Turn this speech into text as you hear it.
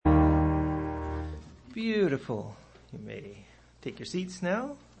Beautiful. You may take your seats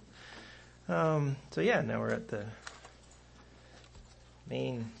now. Now we're at the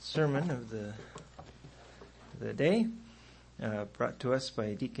main sermon of the day, brought to us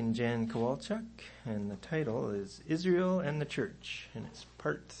by Deacon Jan, and the title is Israel and the Church, and it's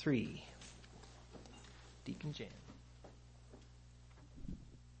part 3. Deacon Jan.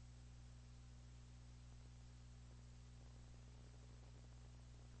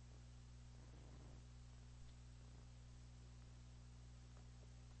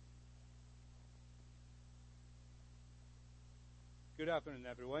 Good afternoon,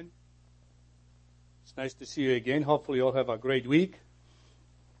 everyone. It's nice to see you again. Hopefully you all have a great week.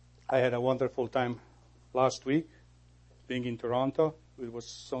 I had a wonderful time last week being in Toronto. It was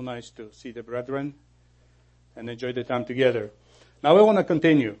so nice to see the brethren and enjoy the time together. Now I want to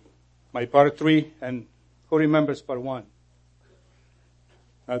continue my part 3, and who remembers part 1?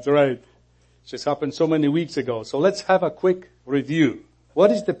 That's right. It just happened so many weeks ago. So let's have a quick review.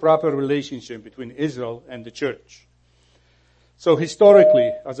 What is the proper relationship between Israel and the church? So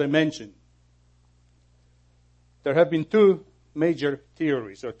historically, as I mentioned, there have been 2 major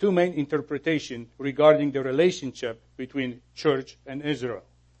theories or 2 main interpretations regarding the relationship between church and Israel.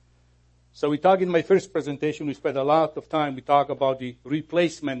 So we talked in my first presentation, we spent a lot of time, we talked about the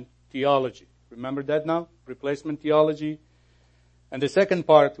replacement theology. Remember that now? Replacement theology. And the second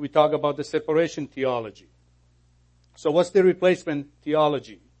part, we talk about the separation theology. So what's the replacement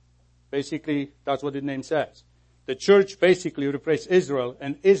theology? Basically, that's what the name says. The church basically replaced Israel,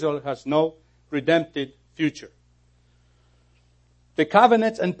 and Israel has no redemptive future. The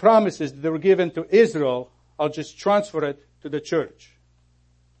covenants and promises that were given to Israel, I'll just transfer it to the church.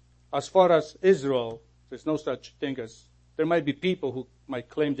 As far as Israel, there's no such thing as, there might be people who might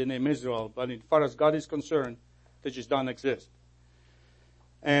claim the name Israel, but as far as God is concerned, they just don't exist.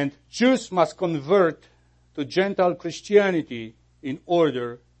 And Jews must convert to Gentile Christianity in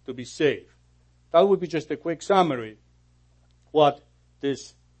order to be saved. That would be just a quick summary what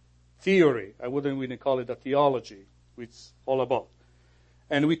this theory, I wouldn't even call it a theology, it's all about.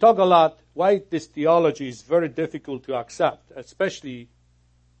 And we talk a lot why this theology is very difficult to accept, especially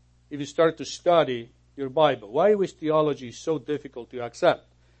if you start to study your Bible. Why is theology so difficult to accept?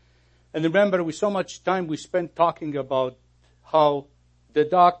 And remember, with so much time we spent talking about how the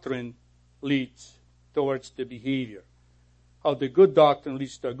doctrine leads towards the behavior, how the good doctrine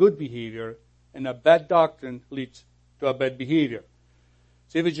leads to a good behavior, and a bad doctrine leads to a bad behavior.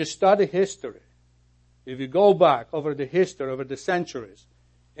 So if you just study history, if you go back over the history, over the centuries,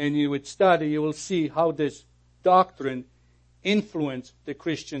 and you would study, you will see how this doctrine influenced the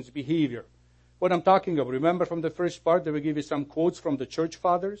Christian's behavior. What I'm talking about, remember from the first part, they will give you some quotes from the church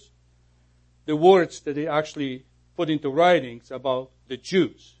fathers, the words that they actually put into writings about the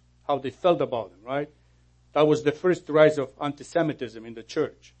Jews, how they felt about them, right? That was the first rise of anti-Semitism in the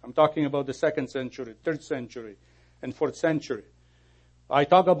church. I'm talking about the 2nd century, 3rd century, and 4th century. I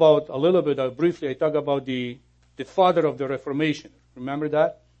talk about, a little bit, briefly, I talk about the father of the Reformation. Remember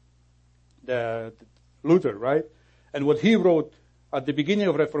that? The Luther, right? And what he wrote at the beginning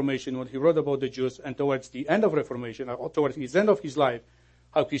of Reformation, what he wrote about the Jews, and towards the end of Reformation, towards the end of his life,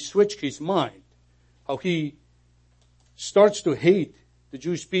 how he switched his mind, how he starts to hate the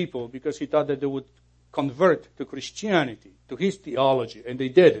Jewish people because he thought that they would convert to Christianity, to his theology, and they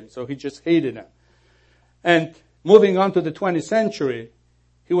didn't, so he just hated them. And moving on to the 20th century,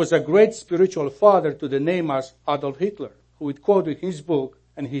 he was a great spiritual father to the name as Adolf Hitler, who would quote in his book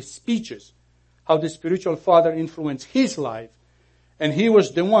and his speeches how the spiritual father influenced his life, and he was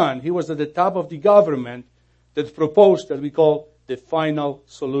at the top of the government that proposed that we call the final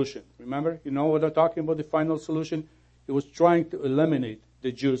solution. Remember, you know what I'm talking about, the final solution? He was trying to eliminate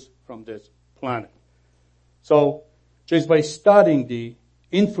the Jews from this planet. So, just by studying the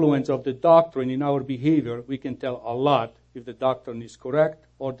influence of the doctrine in our behavior, we can tell a lot if the doctrine is correct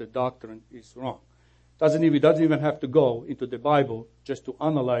or the doctrine is wrong. It doesn't even have to go into the Bible just to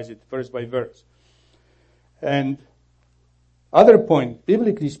analyze it verse by verse. And other point,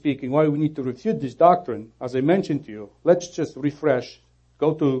 biblically speaking, why we need to refute this doctrine, as I mentioned to you, let's just refresh.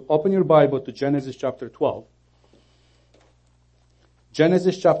 Open your Bible to Genesis chapter 12.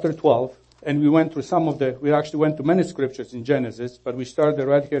 Genesis chapter 12. And we actually went to many scriptures in Genesis, but we started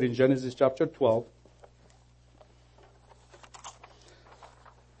right here in Genesis chapter 12.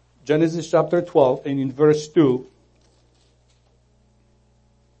 Genesis chapter 12, and in verse 2.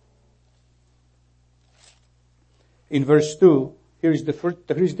 In verse 2, here's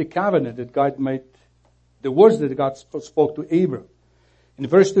the covenant that God made, the words that God spoke to Abram. In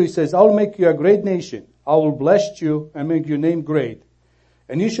verse 2 he says, I will make you a great nation. I will bless you and make your name great.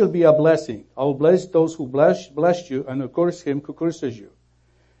 And you shall be a blessing. I will bless those who bless you, and will curse him who curses you.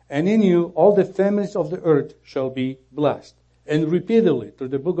 And in you all the families of the earth shall be blessed. And repeatedly, through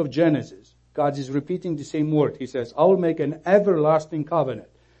the book of Genesis, God is repeating the same word. He says, I will make an everlasting covenant.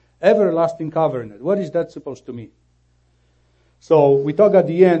 Everlasting covenant. What is that supposed to mean? So we talk at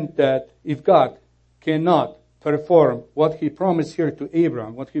the end that if God cannot perform what he promised here to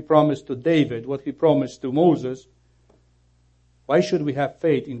Abraham, what he promised to David, what he promised to Moses, why should we have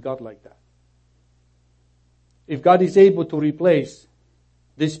faith in God like that? If God is able to replace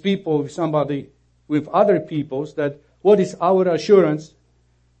these people with other peoples, that what is our assurance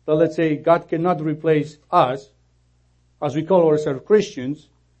that, let's say, God cannot replace us, as we call ourselves Christians,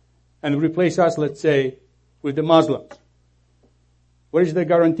 and replace us, let's say, with the Muslims? Where is the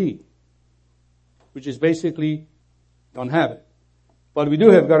guarantee? Which is basically, don't have it. But we do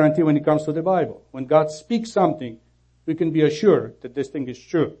have guarantee when it comes to the Bible. When God speaks something, we can be assured that this thing is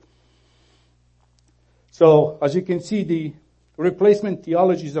true. So, as you can see, the replacement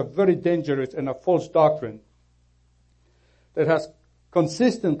theology is a very dangerous and a false doctrine that has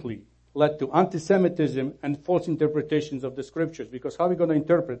consistently led to anti-Semitism and false interpretations of the scriptures. Because how are we going to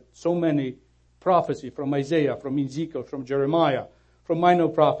interpret so many prophecy from Isaiah, from Ezekiel, from Jeremiah, from minor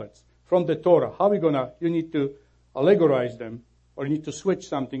prophets, from the Torah? How are we going to, you need to allegorize them, or you need to switch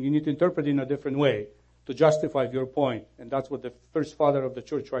something, you need to interpret in a different way to justify your point. And that's what the first father of the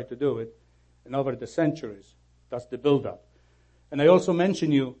church tried to do it. And over the centuries, that's the build-up. And I also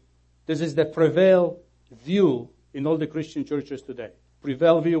mention you, this is the prevail view in all the Christian churches today.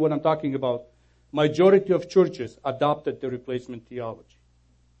 Prevail view, what I'm talking about, majority of churches adopted the replacement theology.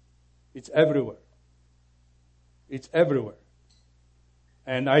 It's everywhere. It's everywhere.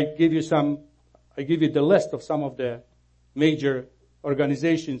 And I give you the list of some of the major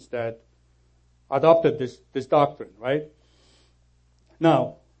organizations that adopted this doctrine, right?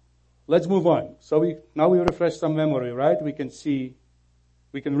 Now, let's move on. So we refresh some memory, right? We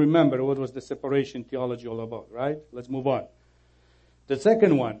can remember what was the separation theology all about, right? Let's move on. The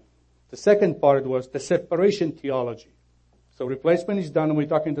second part was the separation theology. So replacement is done and we're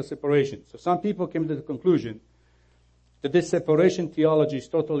talking the separation. So some people came to the conclusion that this separation theology is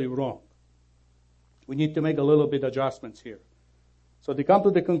totally wrong. We need to make a little bit adjustments here. So they come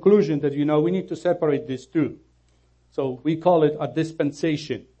to the conclusion that, we need to separate these two. So we call it a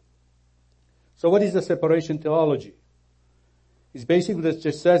dispensation. So what is the separation theology? It's basically that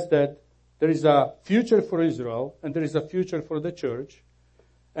just says that there is a future for Israel and there is a future for the church.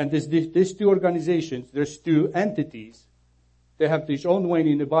 And these two organizations, there's two entities. They have their own way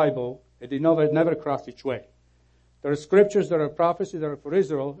in the Bible, and they never cross each way. There are scriptures that are prophecies that are for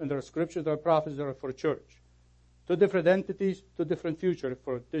Israel, and there are scriptures that are prophecies that are for church. Two different entities, two different futures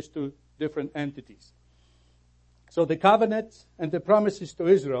for these two different entities. So the covenants and the promises to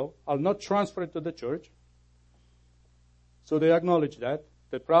Israel are not transferred to the church. So they acknowledge that.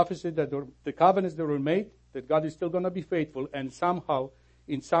 The prophecy, the covenants that were made, that God is still going to be faithful, and somehow,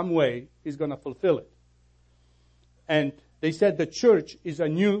 in some way, He's going to fulfill it. And they said the church is a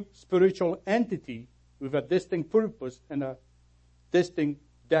new spiritual entity with a distinct purpose and a distinct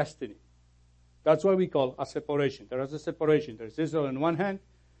destiny. That's what we call a separation. There is a separation. There is Israel on one hand,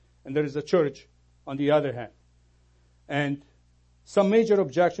 and there is a church on the other hand. And some major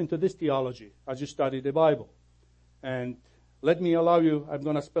objection to this theology as you study the Bible. And let me allow you, I'm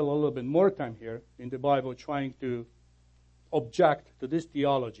going to spend a little bit more time here in the Bible trying to object to this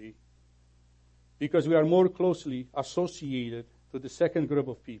theology, because we are more closely associated to the second group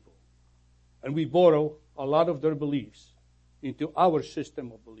of people. And we borrow a lot of their beliefs into our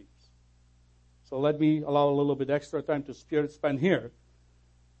system of beliefs. So let me allow a little bit extra time to spend here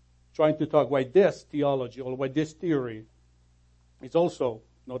trying to talk why this theology or why this theory is also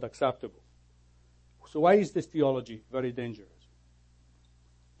not acceptable. So why is this theology very dangerous?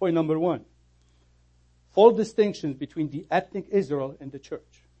 Point number one, false distinctions between the ethnic Israel and the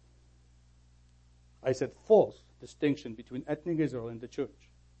church. I said false distinction between ethnic Israel and the church.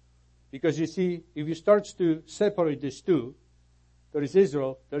 Because you see, if you start to separate these two, there is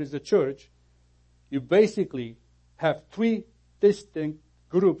Israel, there is the church, you basically have three distinct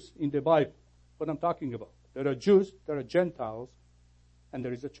groups in the Bible. What I'm talking about. There are Jews, there are Gentiles, and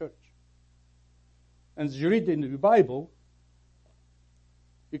there is a church. And as you read in the Bible,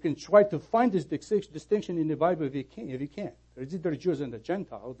 you can try to find this distinction in the Bible if you can. There is either Jews and the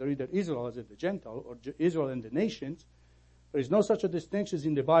Gentiles, there is either Israel as the Gentile, or Israel and the nations. There is no such a distinction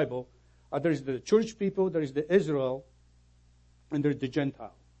in the Bible. There is the church people, there is the Israel, and there is the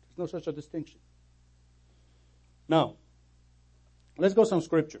Gentile. There's no such a distinction. Now, let's go some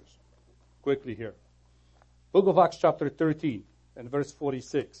scriptures quickly here. Book of Acts chapter 13. and verse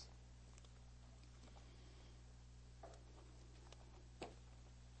 46.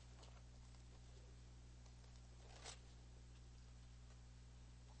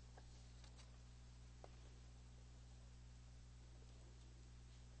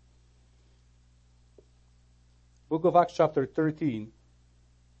 Book of Acts chapter 13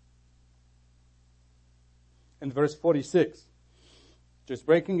 and verse 46. Just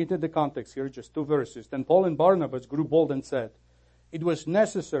breaking into the context here, just 2 verses. Then Paul and Barnabas grew bold and said, it was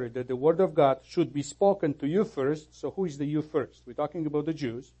necessary that the word of God should be spoken to you first. So who is the you first? We're talking about the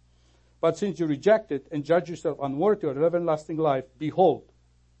Jews. But since you reject it and judge yourself unworthy of everlasting life, behold,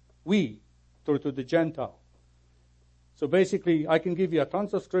 we turn to the Gentile. So basically, I can give you a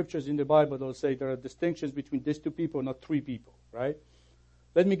tons of scriptures in the Bible that will say there are distinctions between these two people, not three people, right?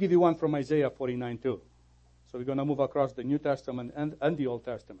 Let me give you one from Isaiah 49 too. So we're going to move across the New Testament and the Old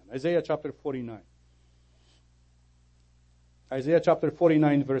Testament. Isaiah chapter 49. Isaiah chapter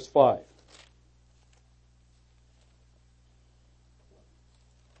 49, verse 5.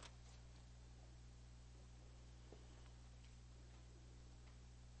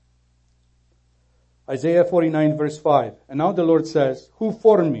 Isaiah 49, verse 5. And now the Lord says, who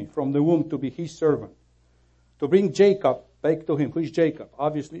formed me from the womb to be his servant, to bring Jacob back to him. Who is Jacob?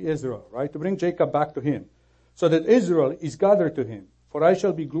 Obviously Israel, right? To bring Jacob back to him, so that Israel is gathered to him. For I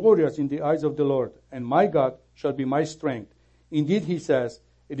shall be glorious in the eyes of the Lord, and my God shall be my strength. Indeed, he says,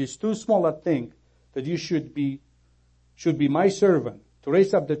 it is too small a thing that you should be my servant, to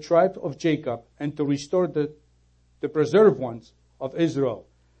raise up the tribe of Jacob and to restore the preserved ones of Israel.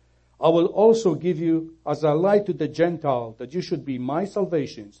 I will also give you as a light to the Gentile, that you should be my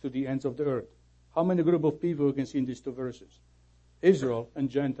salvations to the ends of the earth. How many group of people you can see in these 2 verses? Israel and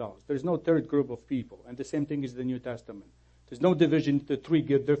Gentiles. There's no third group of people. And the same thing is the New Testament. There's no division into 3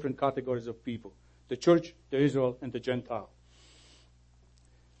 different categories of people. The church, the Israel, and the Gentile.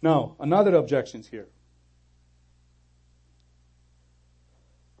 Now, another objection here.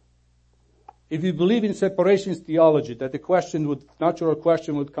 If you believe in separations theology, that the natural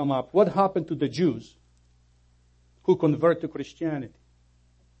question would come up, what happened to the Jews who convert to Christianity?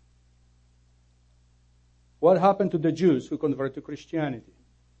 What happened to the Jews who convert to Christianity?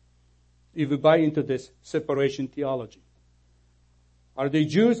 If you buy into this separation theology. Are they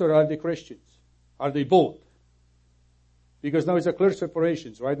Jews or are they Christians? Are they both? Because now it's a clear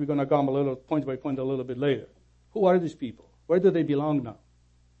separation, right? We're going to come a little point by point a little bit later. Who are these people? Where do they belong now?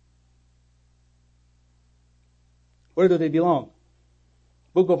 Where do they belong?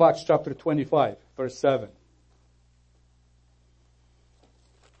 Book of Acts chapter 25, verse 7.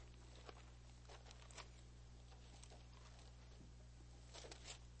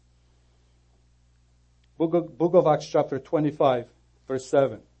 Book of Acts chapter 25, verse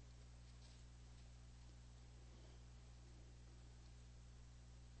 7.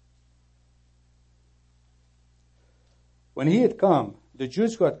 When he had come, the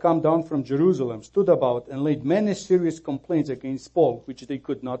Jews who had come down from Jerusalem stood about and laid many serious complaints against Paul, which they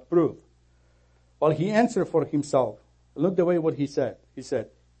could not prove. While he answered for himself, look the way what he said. He said,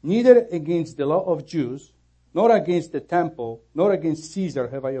 neither against the law of Jews, nor against the temple, nor against Caesar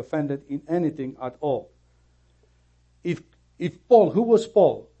have I offended in anything at all. If Paul, who was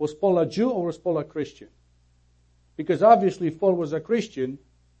Paul? Was Paul a Jew or was Paul a Christian? Because obviously if Paul was a Christian,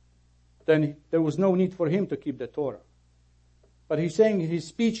 then there was no need for him to keep the Torah. But he's saying in his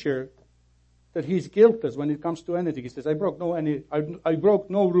speech here that he's guiltless when it comes to anything. He says, I broke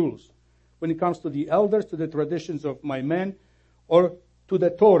no rules. When it comes to the elders, to the traditions of my men, or to the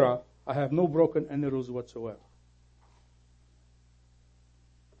Torah, I have no broken any rules whatsoever.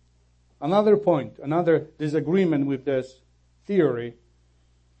 Another point, another disagreement with this theory.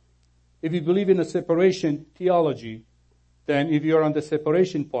 If you believe in a separation theology, then if you're on the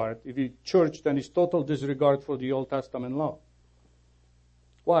separation part, if you church, then it's total disregard for the Old Testament law.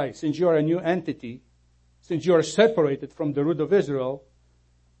 Why? Since you are a new entity, since you are separated from the root of Israel,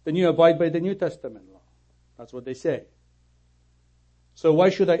 then you abide by the New Testament law. That's what they say. So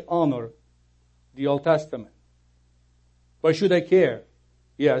why should I honor the Old Testament? Why should I care?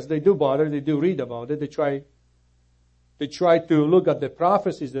 Yes, they do bother, they do read about it, they try to look at the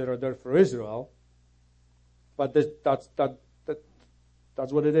prophecies that are there for Israel, but that's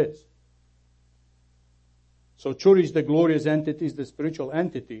what it is. So church is the glorious entity, is the spiritual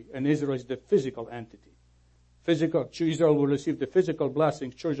entity, and Israel is the physical entity. Israel will receive the physical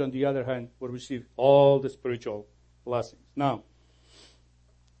blessings. Church, on the other hand, will receive all the spiritual blessings. Now,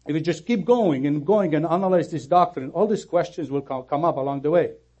 if we just keep going and analyze this doctrine, all these questions will come up along the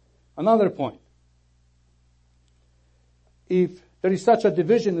way. Another point. If there is such a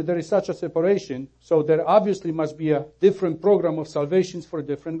division, there is such a separation, so there obviously must be a different program of salvations for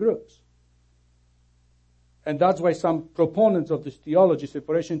different groups. And that's why some proponents of this theology,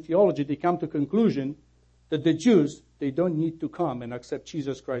 separation theology, they come to conclusion that the Jews, they don't need to come and accept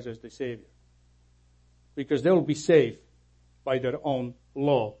Jesus Christ as the Savior. Because they will be saved by their own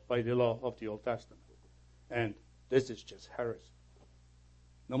law, by the law of the Old Testament. And this is just heresy.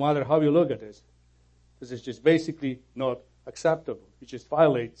 No matter how you look at this is just basically not acceptable. It just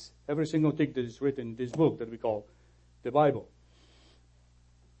violates every single thing that is written in this book that we call the Bible.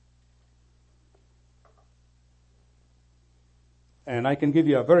 And I can give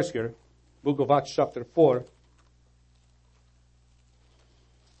you a verse here, Book of Acts chapter 4.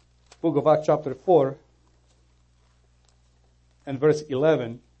 Book of Acts chapter 4 and verse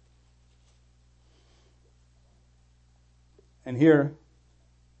 11. And here,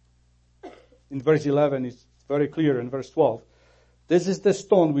 in verse 11, it's very clear in verse 12. This is the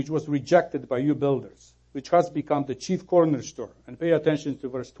stone which was rejected by you builders, which has become the chief cornerstone. And pay attention to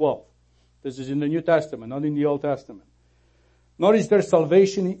verse 12. This is in the New Testament, not in the Old Testament. Nor is there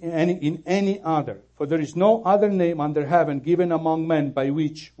salvation in any other, for there is no other name under heaven given among men by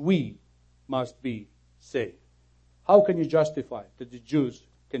which we must be saved. How can you justify that the Jews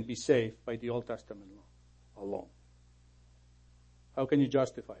can be saved by the Old Testament law alone? How can you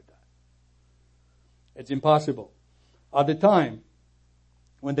justify that? It's impossible. At the time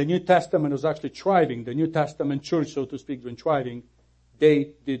when the New Testament was actually thriving, the New Testament church, so to speak, when thriving,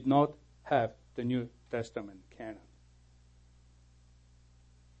 they did not have the New Testament canon.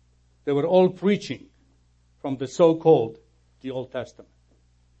 They were all preaching from the so-called the Old Testament.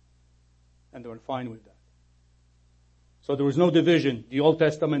 And they were fine with that. So there was no division, the Old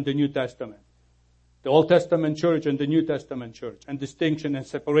Testament, the New Testament. The Old Testament church and the New Testament church, and distinction and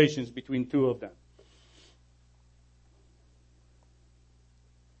separations between two of them.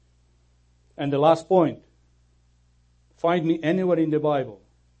 And the last point, find me anywhere in the Bible,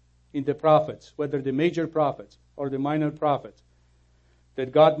 in the prophets, whether the major prophets or the minor prophets,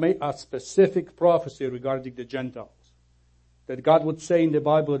 that God made a specific prophecy regarding the Gentiles. That God would say in the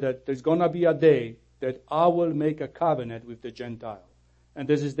Bible that there's going to be a day that I will make a covenant with the Gentile. And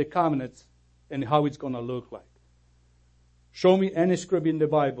this is the covenant and how it's going to look like. Show me any script in the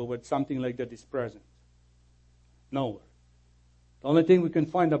Bible where something like that is present. Nowhere. The only thing we can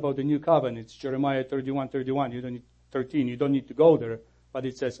find about the new covenant is Jeremiah 31:31. You don't need 13. You don't need to go there. But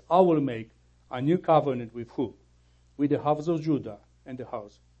it says, I will make a new covenant with who? With the house of Judah and the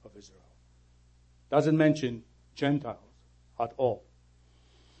house of Israel. Doesn't mention Gentiles at all.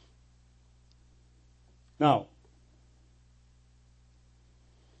 Now,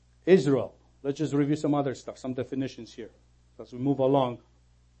 Israel. Let's just review some other stuff, some definitions here. As we move along,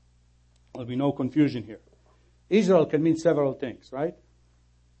 there'll be no confusion here. Israel can mean several things, right?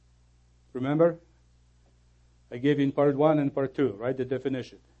 Remember? I gave you in part 1 and part 2, right? The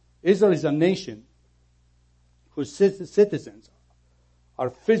definition. Israel is a nation whose citizens are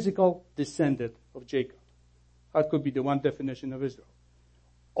physical descendant of Jacob. That could be the one definition of Israel.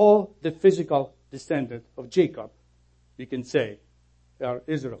 All the physical descendant of Jacob, we can say, they are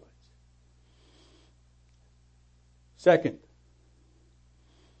Israelites. Second,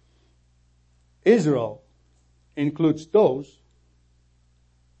 Israel includes those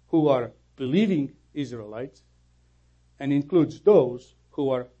who are believing Israelites and includes those who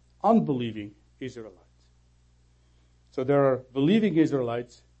are unbelieving Israelites. So there are believing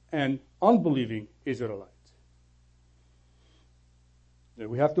Israelites and unbelieving Israelites. Now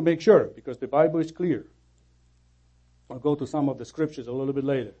we have to make sure, because the Bible is clear. I'll go to some of the scriptures a little bit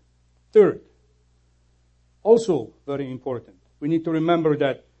later. Third, also very important, we need to remember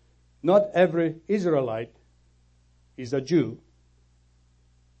that not every Israelite is a Jew,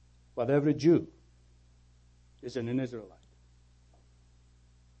 but every Jew is an Israelite.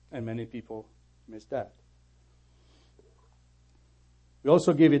 And many people miss that. We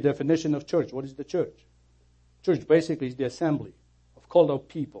also give a definition of church. What is the church? Church basically is the assembly of called out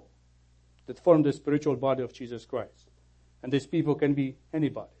people that form the spiritual body of Jesus Christ. And these people can be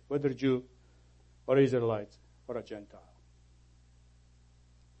anybody, whether Jew or Israelite or a Gentile.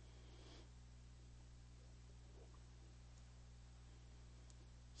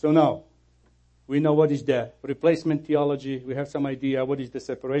 So now, we know what is the replacement theology. We have some idea what is the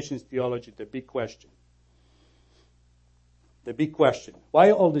separations theology, the big question. The big question.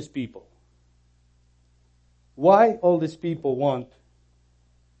 Why all these people? Why all these people want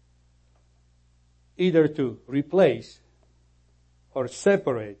either to replace or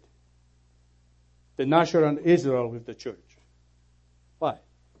separate the national Israel with the church? Why?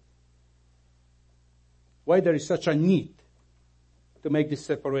 Why there is such a need to make this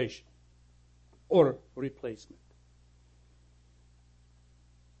separation or replacement?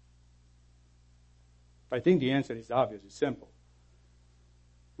 I think the answer is obvious. It's simple.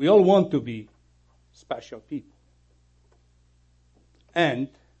 We all want to be special people. And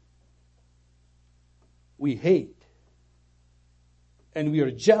we hate and we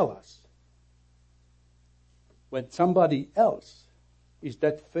are jealous when somebody else is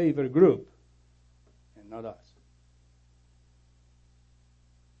that favored group and not us.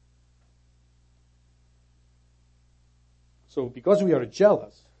 So because we are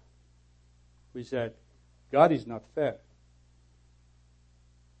jealous, we said, God is not fair.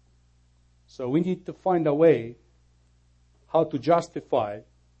 So we need to find a way how to justify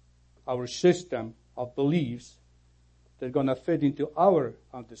our system of beliefs that are going to fit into our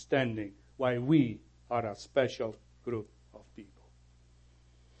understanding why we are a special group of people.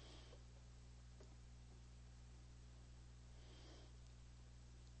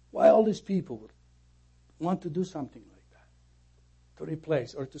 Why all these people would want to do something like that, to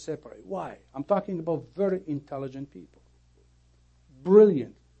replace or to separate? Why? I'm talking about very intelligent people,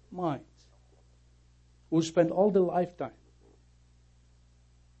 brilliant minds, who spend all their lifetime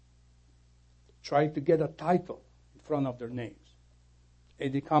trying to get a title in front of their names.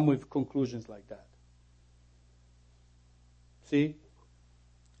 And they come with conclusions like that. See?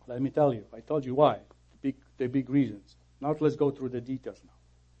 Let me tell you. I told you why. The big reasons. Now let's go through the details now.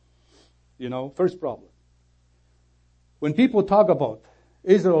 You know, first problem. When people talk about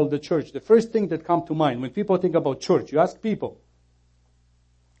Israel, the church, the first thing that comes to mind, when people think about church, you ask people,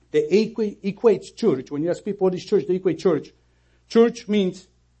 they equate church. When you ask people what is church, they equate church. Church means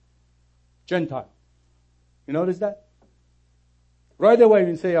Gentile. You notice that? Right away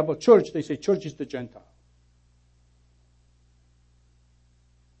when they say about church, they say church is the Gentile.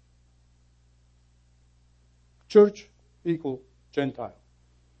 Church equal Gentile.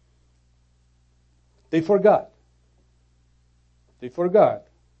 They forgot that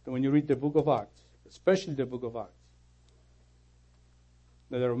when you read the book of Acts, especially the book of Acts,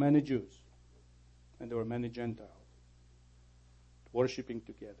 that there were many Jews and there were many Gentiles worshiping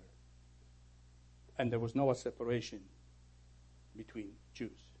together. And there was no separation between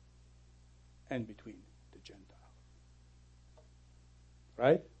Jews and between the Gentiles.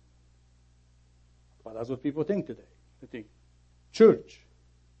 Right? Well, that's what people think today. They think church,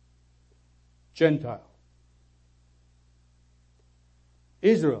 Gentile,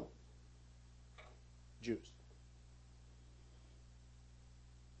 Israel, Jews.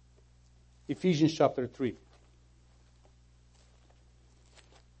 Ephesians chapter 3.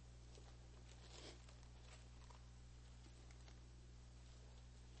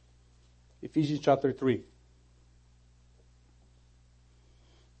 Ephesians chapter 3.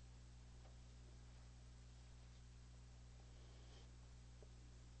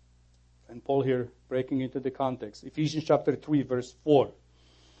 And Paul here breaking into the context. Ephesians chapter 3 verse 4.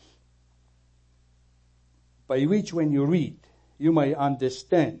 By which when you read, you may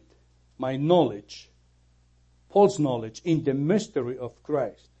understand my knowledge, Paul's knowledge in the mystery of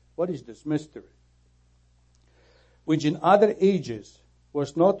Christ. What is this mystery? Which in other ages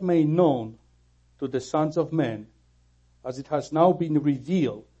was not made known to the sons of men, as it has now been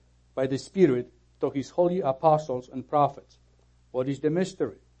revealed by the Spirit to his holy apostles and prophets. What is the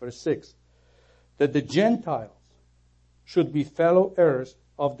mystery? Verse 6. That the Gentiles should be fellow heirs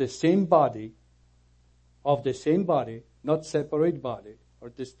of the same body, not separate body or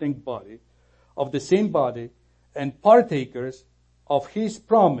distinct body, of the same body, and partakers of his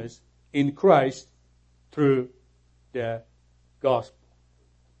promise in Christ through the gospel.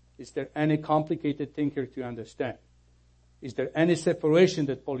 Is there any complicated thing here to understand? Is there any separation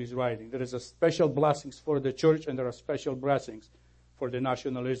that Paul is writing? There is a special blessings for the church and there are special blessings for the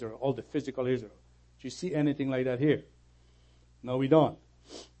national Israel, all the physical Israel. Do you see anything like that here? No, we don't.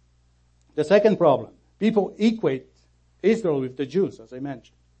 The second problem. People equate Israel with the Jews, as I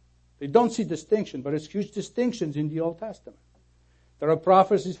mentioned. They don't see distinction, but there's huge distinctions in the Old Testament. There are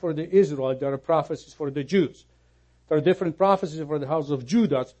prophecies for the Israelites, there are prophecies for the Jews. There are different prophecies for the house of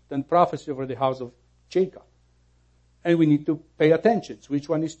Judah than prophecy for the house of Jacob. And we need to pay attention to which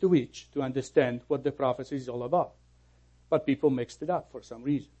one is to which to understand what the prophecy is all about. But people mixed it up for some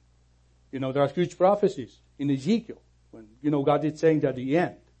reason. You know, there are huge prophecies in Ezekiel when, God is saying that at the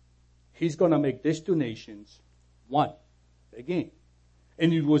end, he's going to make these two nations one again.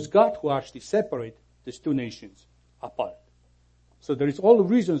 And it was God who actually separated these two nations apart. So there is all the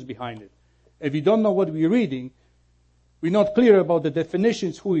reasons behind it. If you don't know what we're reading, we're not clear about the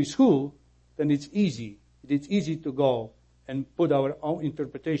definitions who is who, then it's easy. It's easy to go and put our own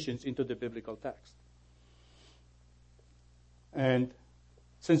interpretations into the biblical text. And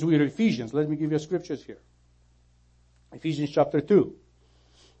since we're Ephesians, let me give you scriptures here. Ephesians chapter 2.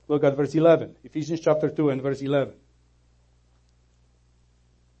 Look at verse 11. Ephesians chapter 2 and verse 11.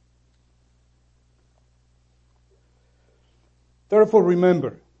 Therefore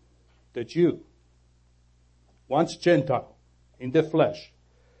remember that you, once Gentile, in the flesh,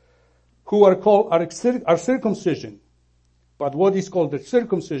 who are called are circumcision, but what is called the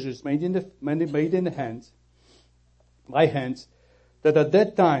circumcision is made in the hands, by hands, that at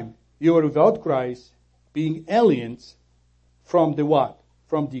that time you were without Christ, being aliens from the what?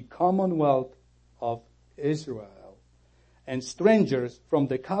 From the commonwealth of Israel, and strangers from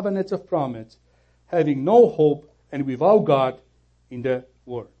the covenants of promise, having no hope and without God in the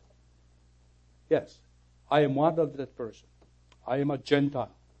world. Yes, I am one of that person. I am a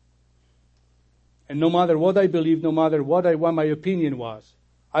Gentile. And no matter what I believe, no matter what my opinion was,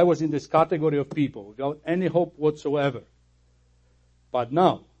 I was in this category of people without any hope whatsoever. But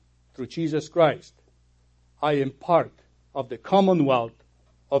now, through Jesus Christ, I am part of the commonwealth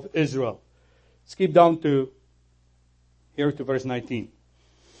of Israel. Skip down to verse 19.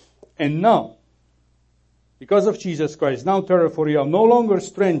 And now, because of Jesus Christ, now therefore you are no longer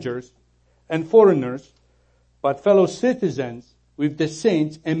strangers and foreigners, but fellow citizens with the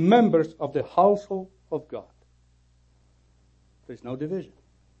saints and members of the household of God. There's no division.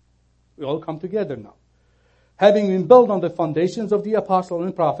 We all come together now. Having been built on the foundations of the apostle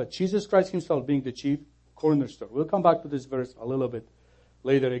and prophet, Jesus Christ himself being the chief cornerstone. We'll come back to this verse a little bit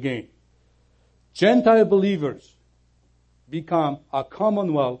later again. Gentile believers become a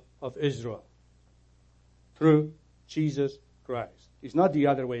commonwealth of Israel through Jesus Christ. It's not the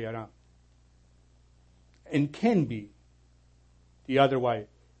other way around. And can be the other way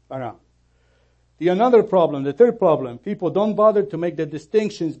around. The third problem, people don't bother to make the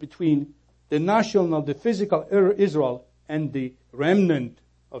distinctions between the national, the physical Israel and the remnant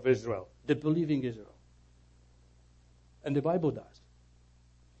of Israel, the believing Israel. And the Bible does.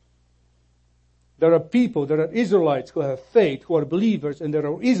 There are Israelites who have faith, who are believers, and there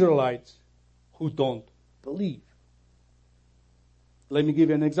are Israelites who don't believe. Let me give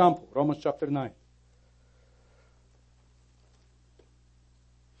you an example. Romans chapter 9.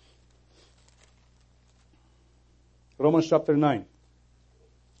 Romans chapter 9.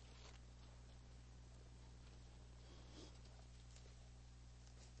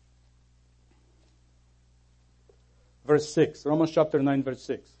 Verse 6. Romans chapter 9, verse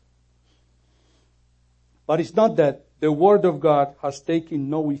 6. But it's not that the word of God has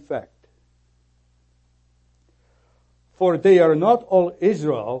taken no effect. For they are not all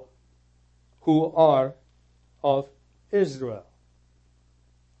Israel who are of Israel.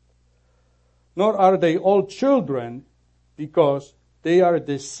 Nor are they all children, because they are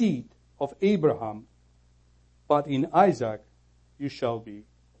the seed of Abraham. But in Isaac you shall be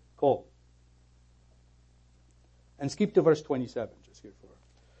called. And skip to verse 27, just here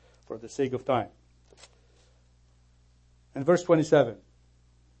for the sake of time. And verse 27.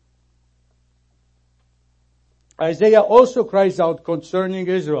 Isaiah also cries out concerning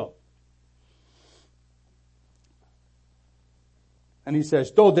Israel. And he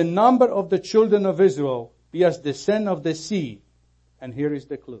says, though the number of the children of Israel be as the sand of the sea, and here is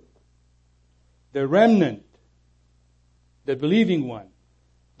the clue. The remnant, the believing one,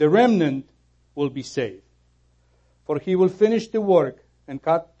 the remnant will be saved. For he will finish the work and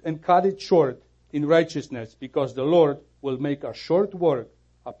cut it short in righteousness, because the Lord will make a short work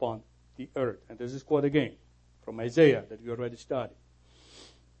upon the earth. And this is quote again from Isaiah that we already studied.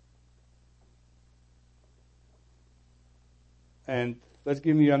 And let's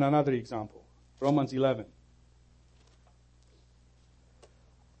give you another example. Romans 11.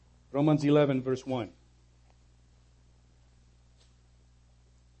 Romans 11 verse 1.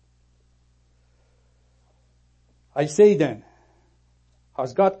 I say then,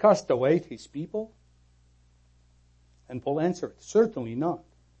 has God cast away his people? And Paul answered, certainly not.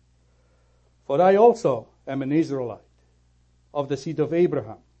 For I also am an Israelite, of the seed of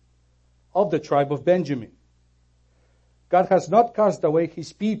Abraham, of the tribe of Benjamin. God has not cast away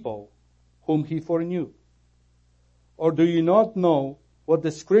his people, whom he foreknew. Or do you not know what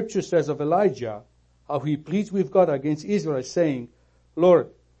the scripture says of Elijah, how he pleads with God against Israel, saying, Lord,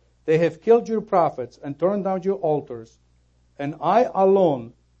 they have killed your prophets and torn down your altars, and I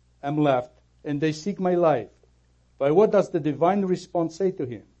alone am left, and they seek my life. But what does the divine response say to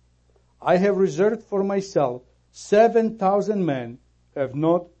him? I have reserved for myself 7,000 men who have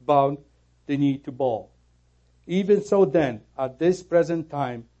not bowed the knee to Baal. Even so then, at this present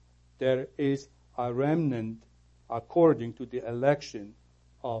time, there is a remnant according to the election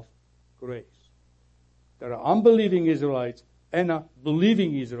of grace. There are unbelieving Israelites and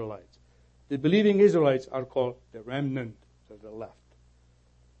believing Israelites. The believing Israelites are called the remnant to the left.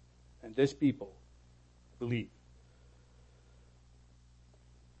 And these people believe.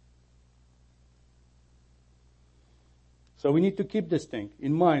 So we need to keep this thing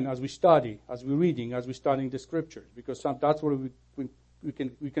in mind as we study, as we're reading, as we're studying the scriptures, because that's where we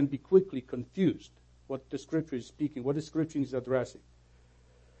can be quickly confused what the scripture is speaking, what the scripture is addressing.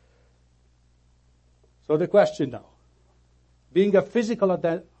 So the question now, being a physical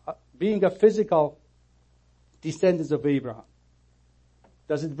descendant of Abraham,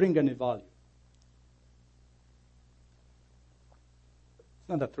 does it bring any value? It's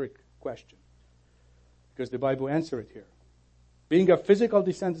not a trick question, because the Bible answers it here. Being a physical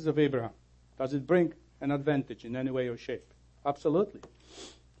descendant of Abraham, does it bring an advantage in any way or shape? Absolutely.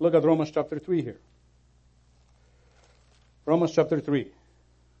 Look at Romans chapter 3 here. Romans chapter 3.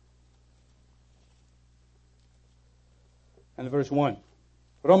 And verse 1.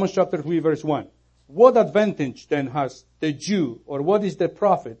 Romans chapter 3 verse 1. What advantage then has the Jew, or what is the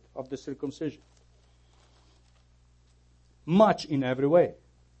profit of the circumcision? Much in every way.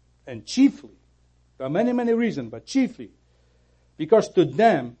 And chiefly, there are many, many reasons, but chiefly, because to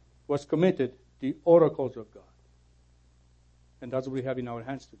them was committed the oracles of God. And that's what we have in our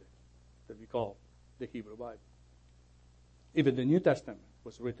hands today, that we call the Hebrew Bible. Even the New Testament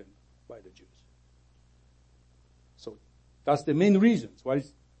was written by the Jews. So that's the main reasons why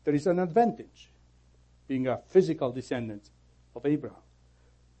there is an advantage being a physical descendant of Abraham.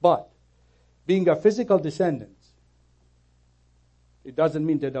 But being a physical descendant, it doesn't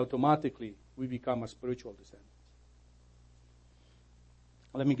mean that automatically we become a spiritual descendant.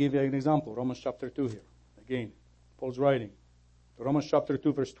 Let me give you an example. Romans chapter 2 here. Again, Paul's writing. Romans chapter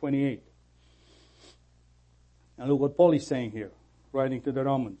 2 verse 28. And look what Paul is saying here, writing to the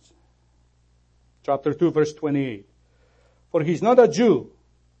Romans. Chapter 2 verse 28. For he is not a Jew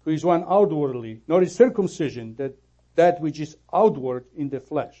who is one outwardly, nor is circumcision that which is outward in the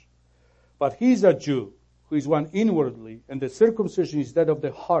flesh. But he is a Jew who is one inwardly, and the circumcision is that of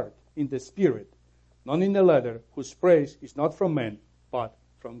the heart, in the spirit, not in the letter, whose praise is not from men, but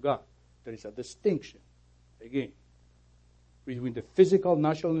from God. There is a distinction, again, between the physical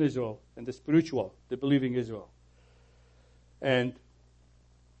national Israel and the spiritual, the believing Israel. And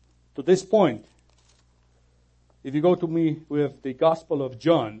to this point, if you go to me with the Gospel of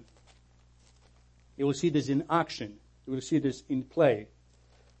John, you will see this in action. You will see this in play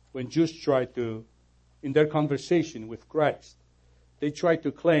when Jews try to, in their conversation with Christ, they try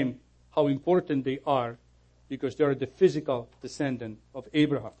to claim how important they are because they are the physical descendant of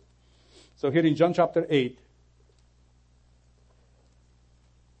Abraham. So here in John chapter 8,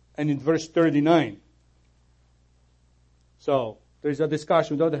 and in verse 39, so there is a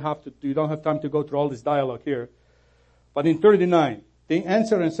discussion. You don't have time to go through all this dialogue here. But in 39, they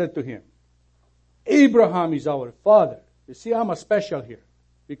answered and said to him, Abraham is our father. You see, I'm a special here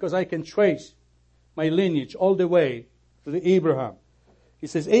because I can trace my lineage all the way to the Abraham. He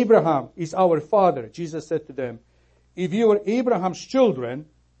says, Abraham is our father. Jesus said to them, if you were Abraham's children,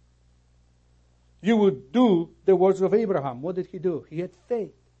 you would do the works of Abraham. What did he do? He had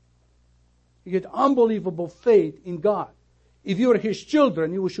faith. He had unbelievable faith in God. If you are his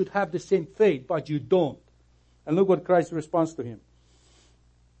children, you should have the same faith, but you don't. And look what Christ responds to him.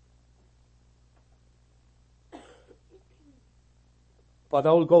 But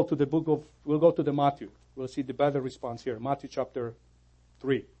I will go to we'll go to the Matthew. We'll see the better response here. Matthew chapter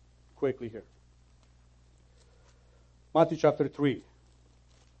 3, quickly here. Matthew chapter 3,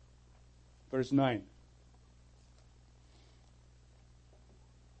 verse 9.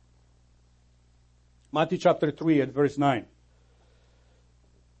 Matthew chapter 3 at verse 9.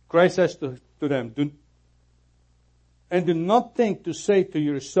 Christ says to them, do not think to say to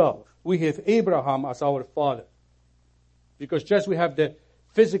yourself, we have Abraham as our father. Because just we have the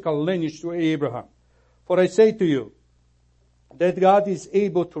physical lineage to Abraham. For I say to you, that God is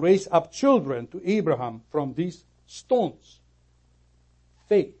able to raise up children to Abraham from these stones.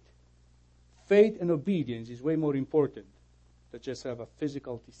 Faith. Faith and obedience is way more important than just have a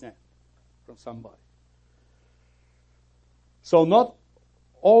physical descent from somebody. So not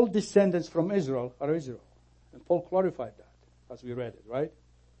all descendants from Israel are Israel. And Paul clarified that as we read it, right?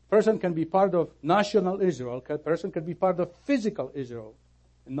 Person can be part of national Israel. Person can be part of physical Israel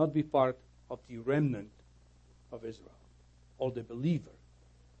and not be part of the remnant of Israel or the believer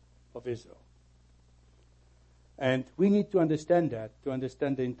of Israel. And we need to understand that to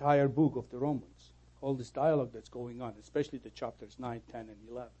understand the entire book of the Romans. All this dialogue that's going on, especially the chapters 9, 10, and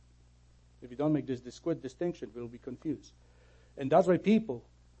 11. If you don't make this distinction, we'll be confused. And that's why people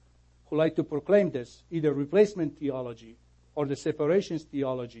who like to proclaim this, either replacement theology or the separations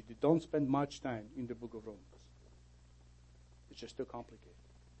theology, they don't spend much time in the book of Romans. It's just too complicated.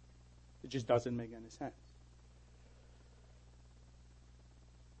 It just doesn't make any sense.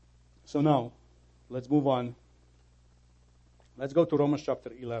 So now, let's move on. Let's go to Romans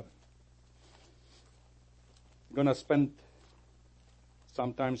chapter 11. I'm going to spend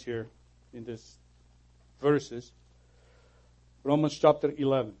some time here in these verses. Romans chapter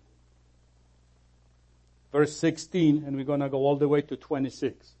 11. Verse 16, and we're going to go all the way to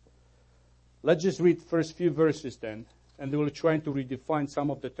 26. Let's just read first few verses then, and we'll try to redefine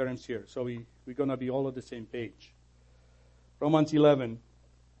some of the terms here. So we're going to be all on the same page. Romans 11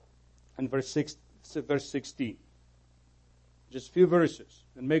 and verse 16. Just a few verses,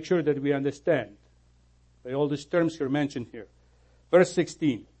 and make sure that we understand by all these terms here mentioned here. Verse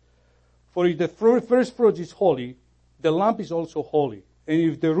 16. For if the first fruit is holy, the lump is also holy. And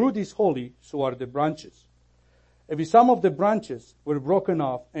if the root is holy, so are the branches. If some of the branches were broken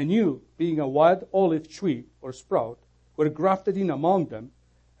off, and you, being a wild olive tree or sprout, were grafted in among them,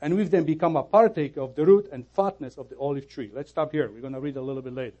 and with them become a partaker of the root and fatness of the olive tree. Let's stop here. We're going to read a little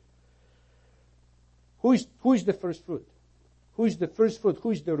bit later. Who is the first fruit? Who is the first fruit?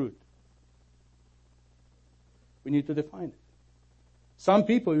 Who is the root? We need to define it. Some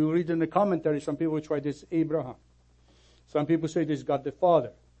people, you read in the commentary, some people try this Abraham. Some people say this God the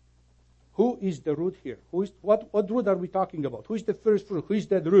Father. Who is the root here? What root are we talking about? Who is the first fruit? Who is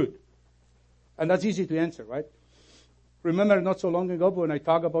that root? And that's easy to answer, right? Remember not so long ago when I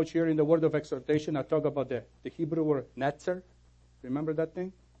talk about here in the word of exhortation, I talk about the Hebrew word netzer. Remember that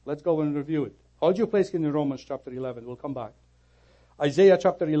thing? Let's go and review it. Hold your place in Romans chapter 11. We'll come back. Isaiah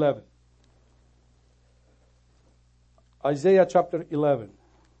chapter 11. Isaiah chapter 11.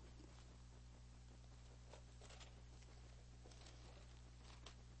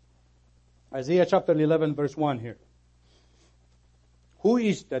 Isaiah chapter 11 verse 1 here. Who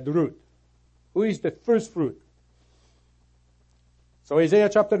is that root? Who is the first fruit? So Isaiah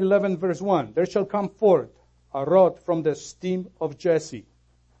chapter 11 verse 1. There shall come forth a rod from the stem of Jesse,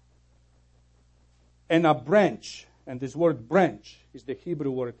 and a branch, and this word branch is the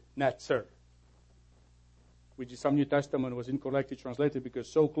Hebrew word netzer, which in some New Testament was incorrectly translated because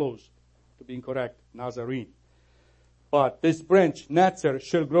so close to being correct, Nazarene. But this branch, netzer,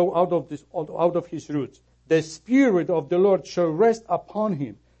 shall grow out of his roots. The Spirit of the Lord shall rest upon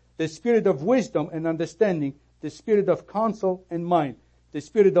him. The Spirit of wisdom and understanding, the Spirit of counsel and mind, the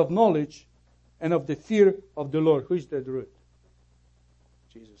Spirit of knowledge and of the fear of the Lord. Who is that root?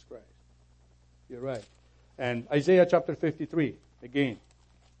 Jesus Christ. You're right. And Isaiah chapter 53, again.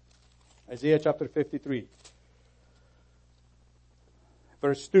 Isaiah chapter 53.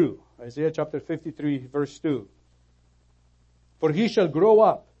 Verse 2. Isaiah chapter 53, verse 2. For he shall grow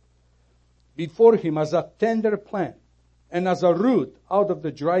up before him as a tender plant, and as a root out of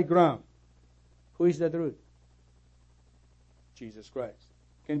the dry ground. Who is that root? Jesus Christ.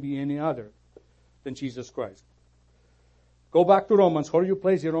 Can be any other than Jesus Christ. Go back to Romans. Hold your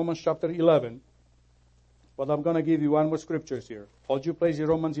place in Romans chapter 11. But I'm going to give you one more scriptures here. Hold your place in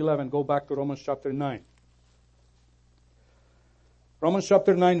Romans 11. Go back to Romans chapter 9. Romans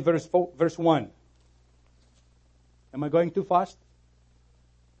chapter 9 verse 1. Am I going too fast?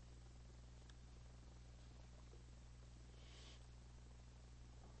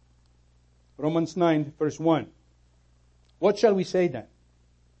 Romans 9 verse 1. What shall we say then?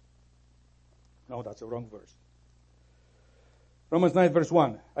 No, that's the wrong verse. Romans 9 verse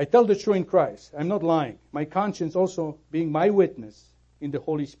 1. I tell the truth in Christ. I'm not lying. My conscience also being my witness in the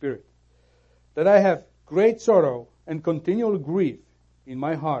Holy Spirit, that I have great sorrow and continual grief in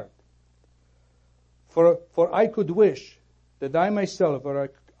my heart. For I could wish that I myself were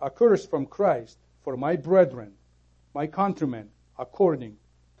accursed from Christ for my brethren, my countrymen, according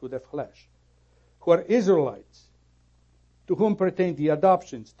to the flesh, who are Israelites, to whom pertain the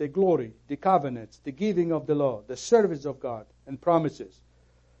adoptions, the glory, the covenants, the giving of the law, the service of God, and promises.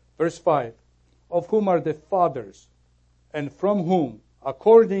 Verse 5, of whom are the fathers, and from whom,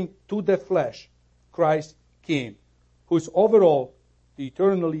 according to the flesh, Christ came, who is over all the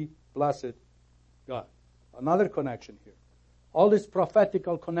eternally blessed God. Another connection here. All these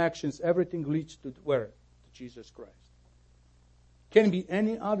prophetical connections, everything leads to where? To Jesus Christ. Can be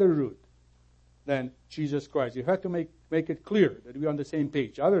any other root than Jesus Christ. You have to make it clear that we're on the same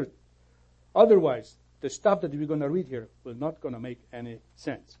page. Otherwise, the stuff that we're going to read here will not going to make any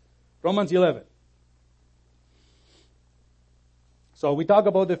sense. Romans 11. So we talk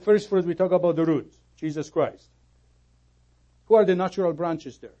about the first fruit, we talk about the roots, Jesus Christ. Who are the natural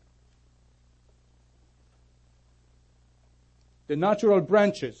branches there? The natural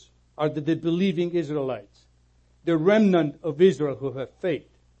branches are the believing Israelites. the remnant of Israel who have faith,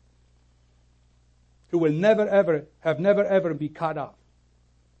 who will never ever be cut off.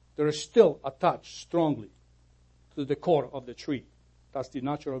 They are still attached strongly to the core of the tree. That's the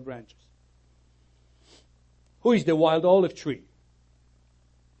natural branches. Who is the wild olive tree?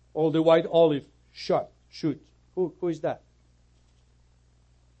 All the white olive shoots. Who is that?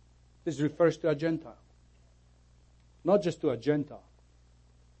 This refers to a Gentile. Not just to a Gentile.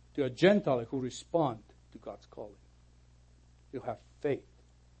 To a Gentile who respond to God's calling. You have faith.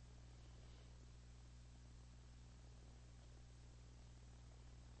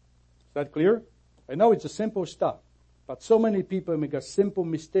 Is that clear? I know it's a simple stuff, but so many people make a simple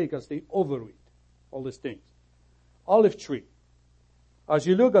mistake as they overread all these things. Olive tree. As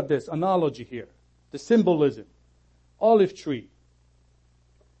you look at this analogy here, the symbolism, olive tree,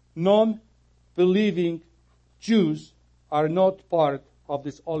 non-believing Jews are not part of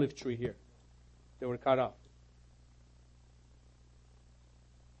this olive tree here. They were cut out.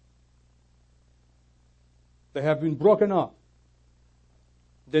 They have been broken off.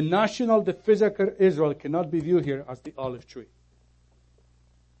 The physical Israel cannot be viewed here as the olive tree.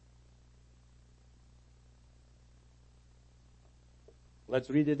 Let's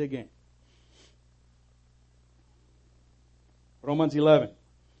read it again. Romans 11,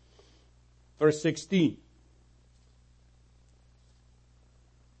 verse 16.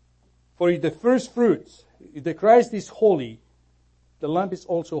 For if the first fruits, if the Christ is holy, the lamp is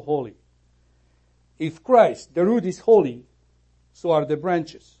also holy. If Christ, the root, is holy, so are the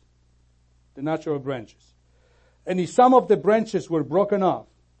branches, the natural branches. And if some of the branches were broken off,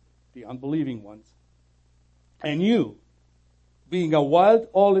 the unbelieving ones, and you, being a wild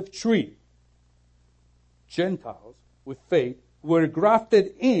olive tree, Gentiles with faith, were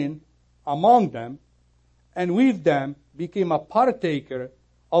grafted in among them, and with them became a partaker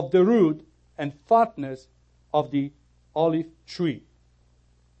of the root and fatness of the olive tree.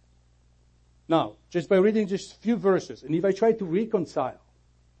 Now, just by reading just a few verses, and if I try to reconcile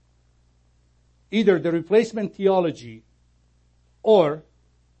either the replacement theology or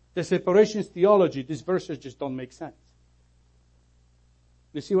the separations theology, these verses just don't make sense.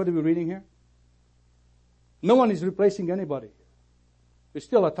 You see what we're reading here? No one is replacing anybody. We're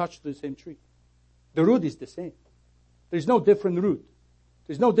still attached to the same tree. The root is the same. There's no different root.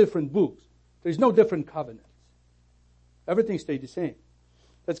 There's no different books. There's no different covenants. Everything stays the same.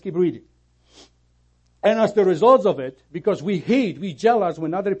 Let's keep reading. And as the result of it, because we jealous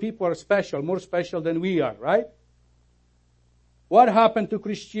when other people are special, more special than we are, right? What happened to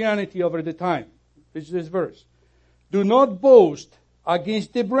Christianity over the time? It's this verse. Do not boast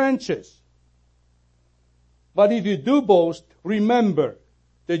against the branches. But if you do boast, remember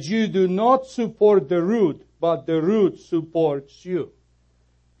that you do not support the root, but the root supports you.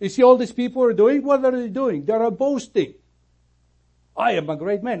 You see all these people are doing? What are they doing? They are boasting. I am a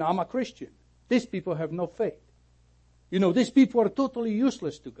great man. I'm a Christian. These people have no faith. You know, these people are totally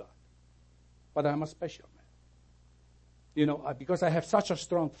useless to God. But I'm a special man. You know, because I have such a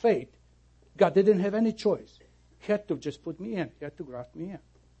strong faith, God didn't have any choice. He had to just put me in. He had to graft me in.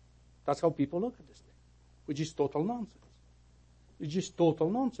 That's how people look at this thing, which is total nonsense. It's just total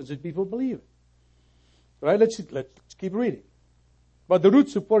nonsense if people believe it. Right? Let's keep reading. But the root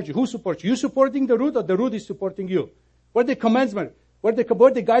supports you. Who supports you? You supporting the root, or the root is supporting you? Where the commandment, where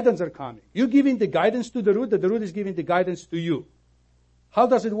the guidance are coming? You giving the guidance to the root, or the root is giving the guidance to you? How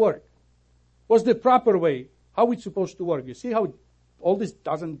does it work? What's the proper way? How it's supposed to work? You see how all this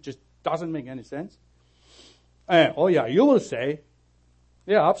doesn't make any sense? You will say,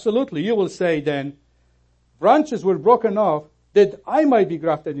 yeah, absolutely. You will say then, branches were broken off that I might be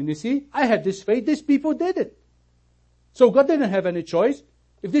grafted in. You see, I had this faith. These people did it. So God didn't have any choice.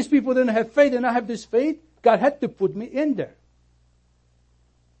 If these people didn't have faith and I have this faith, God had to put me in there.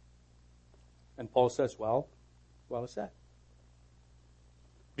 And Paul says, well said.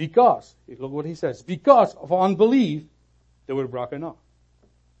 Because, look what he says, because of unbelief, they were broken off.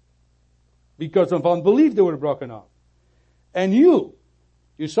 Because of unbelief, they were broken off. And you're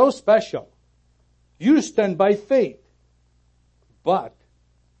so special. You stand by faith. But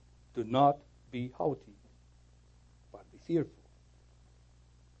do not be haughty, but be fearful.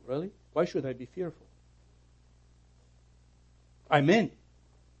 Really? Why should I be fearful? I'm in.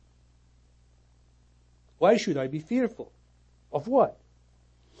 Why should I be fearful? Of what?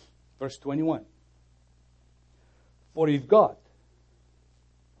 Verse 21. For if God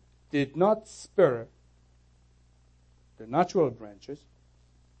did not spare the natural branches,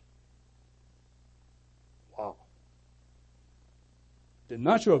 the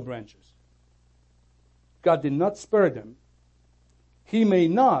natural branches, God did not spare them, He may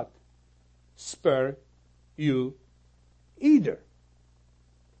not spare you either.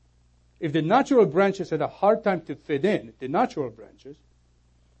 If the natural branches had a hard time to fit in, the natural branches,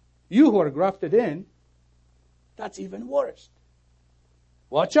 you who are grafted in, that's even worse.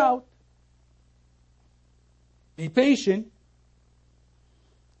 Watch out. Be patient.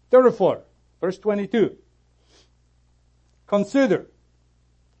 Therefore, verse 22. Consider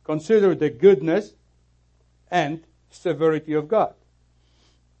the goodness and severity of God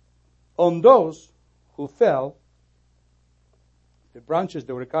on those who fell, the branches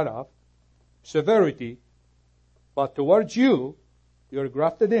that were cut off, severity, but towards you, you're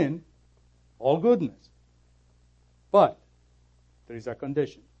grafted in, all goodness. But there is a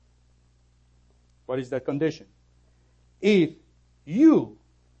condition. What is that condition? If you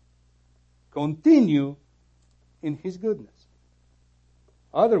continue in His goodness.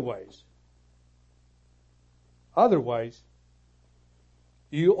 Otherwise,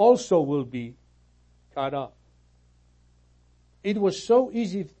 you also will be cut off. It was so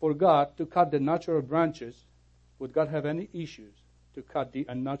easy for God to cut the natural branches. Would God have any issues to cut the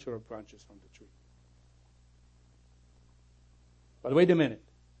unnatural branches from the tree? But wait a minute.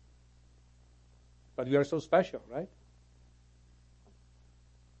 But we are so special, right?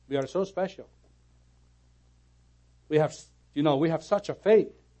 We are so special. We have such a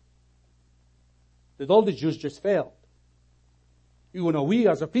faith that all the Jews just failed. We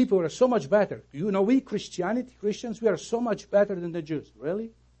as a people are so much better. We Christians, we are so much better than the Jews.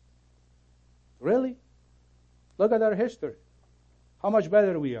 Really? Really? Look at our history. How much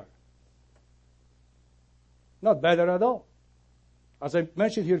better we are. Not better at all. As I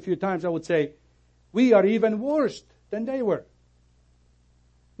mentioned here a few times, I would say, we are even worse than they were.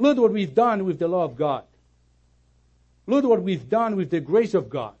 Look what we've done with the law of God. Look what we've done with the grace of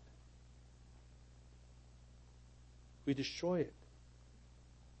God. We destroy it.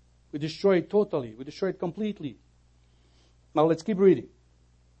 We destroy it totally. We destroy it completely. Now let's keep reading.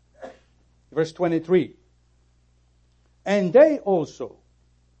 Verse 23. And they also,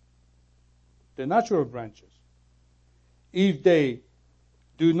 the natural branches, if they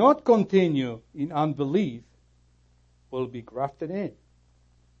do not continue in unbelief, will be grafted in.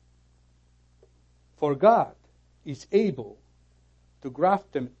 For God is able to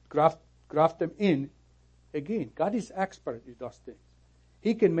graft them in again. God is expert in those things.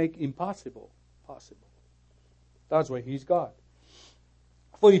 He can make impossible possible. That's why He's God.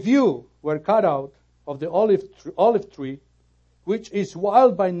 For if you were cut out of the olive tree, which is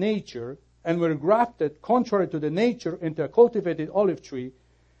wild by nature, and were grafted contrary to the nature into a cultivated olive tree,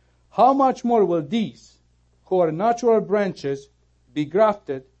 how much more will these, who are natural branches, be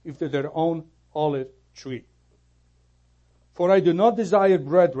grafted into their own olive tree? For I do not desire,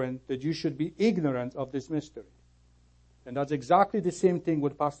 brethren, that you should be ignorant of this mystery. And that's exactly the same thing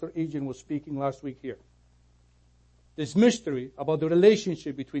what Pastor Jan was speaking last week here. This mystery about the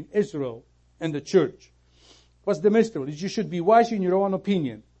relationship between Israel and the church. What's the mystery? Is you should be wise in your own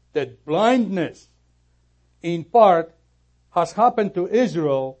opinion. That blindness, in part, has happened to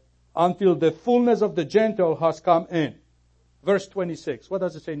Israel until the fullness of the Gentile has come in. Verse 26. What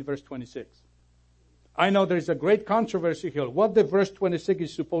does it say in verse 26? I know there is a great controversy here. What the verse 26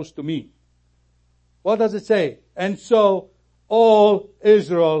 is supposed to mean? What does it say? And so all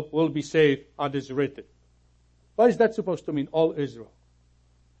Israel will be saved, as is written. What is that supposed to mean, all Israel?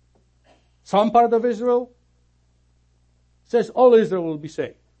 Some part of Israel? It says all Israel will be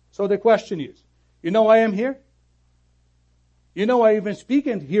saved. So the question is, I am here? I even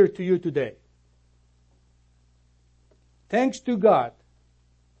speaking here to you today. Thanks to God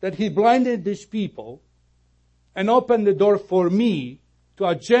that He blinded these people and opened the door for me, to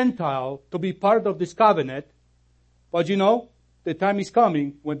a Gentile, to be part of this covenant. But the time is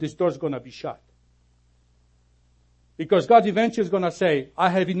coming when this door is going to be shut. Because God eventually is going to say, I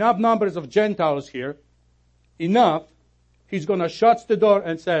have enough numbers of Gentiles here. Enough. He's going to shut the door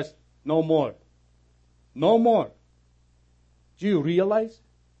and says, no more. No more. Do you realize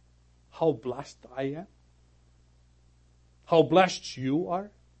how blessed I am? How blessed you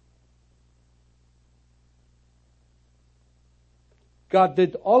are? God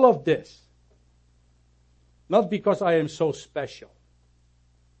did all of this, not because I am so special,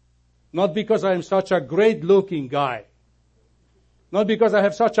 not because I am such a great looking guy, not because I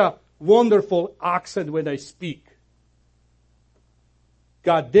have such a wonderful accent when I speak.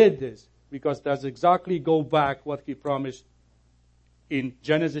 God did this because that's exactly go back what He promised in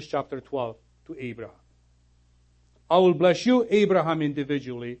Genesis chapter 12 to Abraham. I will bless you, Abraham,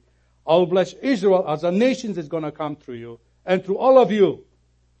 individually. I will bless Israel as a nation that's going to come through you. And through all of you,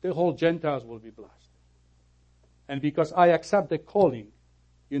 the whole Gentiles will be blessed. And because I accept the calling,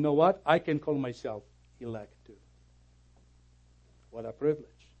 you know what? I can call myself elect too. What a privilege.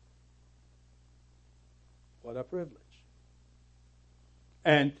 What a privilege.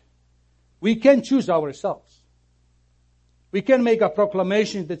 And we can choose ourselves. We can make a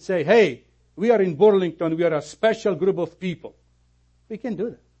proclamation that say, hey, we are in Burlington, we are a special group of people. We can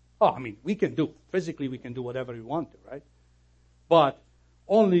do that. Oh, we can do. Physically, we can do whatever we want to, right? But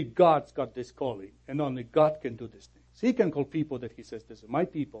only God's got this calling, and only God can do these things. He can call people that He says, this are my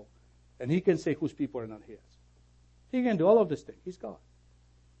people, and He can say whose people are not His. He can do all of this thing. He's God.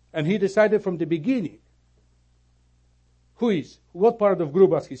 And He decided from the beginning what part of group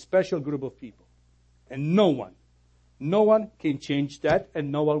was His special group of people. And no one can change that,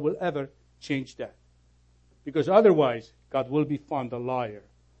 and no one will ever change that. Because otherwise, God will be found a liar.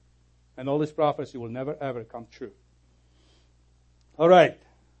 And all His prophecy will never ever come true. All right.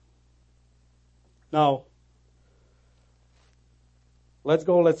 Now, let's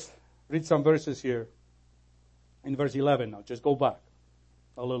read some verses here. In verse 11 now. Just go back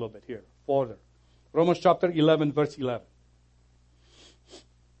a little bit here. Further. Romans chapter 11, verse 11.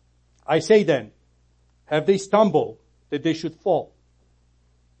 I say then, have they stumbled that they should fall?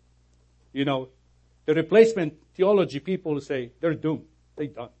 You know, the replacement theology people say they're doomed. They're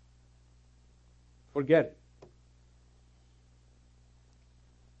done. Forget it.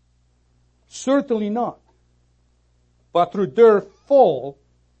 Certainly not. But through their fall,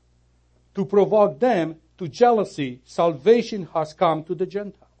 to provoke them to jealousy, salvation has come to the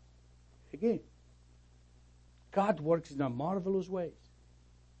Gentiles. Again, God works in a marvelous way.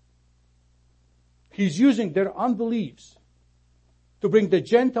 He's using their unbeliefs to bring the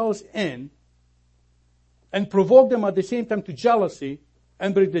Gentiles in and provoke them at the same time to jealousy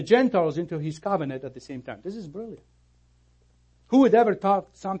and bring the Gentiles into His covenant at the same time. This is brilliant. Who would ever thought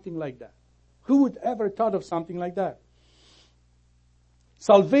something like that? Who would ever thought of something like that?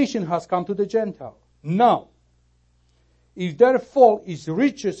 Salvation has come to the Gentile. Now, if their fall is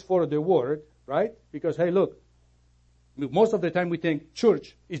riches for the word, right? Because, hey, look, most of the time we think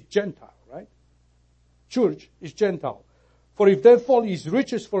church is Gentile, right? Church is Gentile. For if their fall is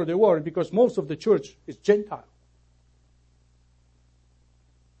riches for the word, because most of the church is Gentile.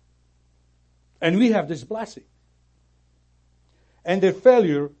 And we have this blessing. And their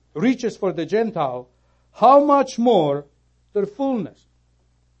failure, riches for the Gentile, how much more their fullness?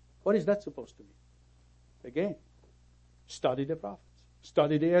 What is that supposed to mean? Again, study the prophets.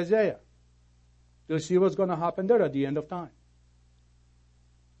 Study the Isaiah. You'll see what's going to happen there at the end of time.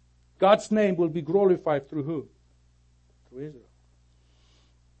 God's name will be glorified through who? Through Israel.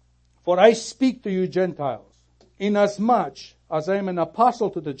 For I speak to you Gentiles, inasmuch as I am an apostle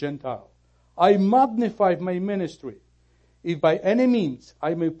to the Gentile, I magnify my ministry, if by any means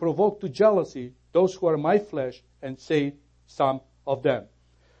I may provoke to jealousy those who are my flesh and save some of them.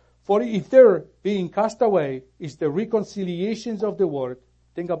 For if their being cast away is the reconciliations of the word,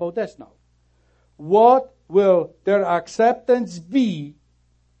 think about this now. What will their acceptance be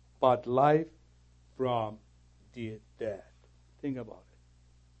but life from the dead? Think about it.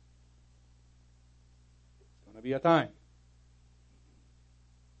 It's going to be a time.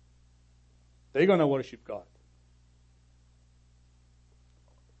 They're going to worship God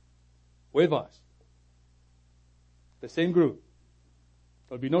with us. The same group.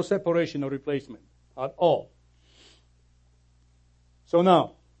 There'll be no separation or replacement at all. So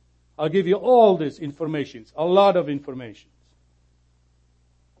now, I'll give you all this information, a lot of information.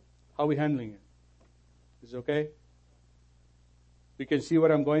 How are we handling it? Is it okay? We can see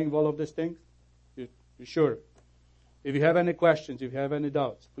where I'm going with all of these things? You sure? If you have any questions, if you have any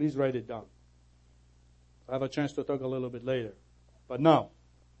doubts, please write it down. I'll have a chance to talk a little bit later. But now,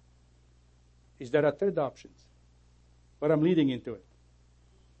 is there a third option? But I'm leading into it.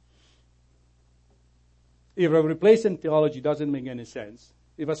 If a replacement theology doesn't make any sense,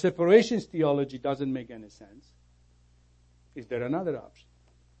 if a separations theology doesn't make any sense, is there another option?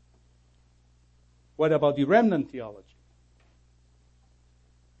 What about the remnant theology?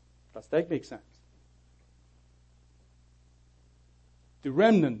 Does that make sense? The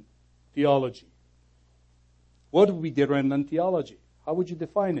remnant theology. What would be the remnant theology? How would you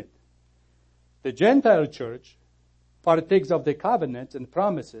define it? The Gentile church partakes of the covenants and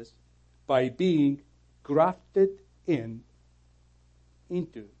promises by being grafted into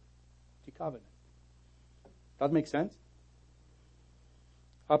the covenant. That makes sense?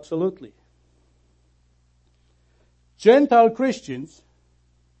 Absolutely. Gentile Christians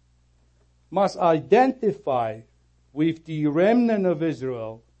must identify with the remnant of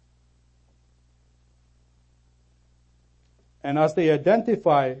Israel, and as they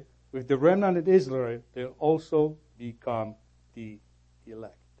identify with the remnant of Israel, they'll also become the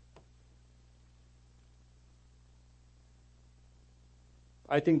elect.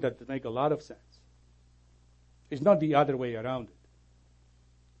 I think that makes a lot of sense. It's not the other way around it.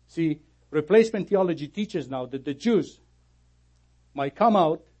 See, replacement theology teaches now that the Jews might come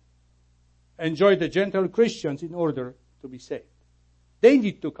out, enjoy the Gentile Christians in order to be saved. They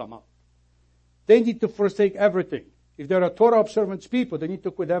need to come out. They need to forsake everything. If they're a Torah observant people, they need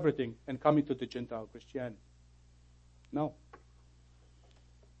to quit everything and come into the Gentile Christianity. No.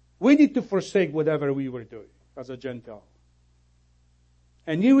 We need to forsake whatever we were doing as a Gentile.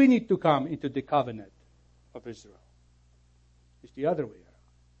 And we need to come into the covenant of Israel. It's the other way around.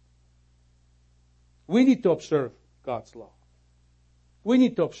 We need to observe God's law. We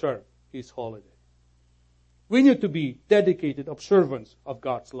need to observe His holiday. We need to be dedicated observants of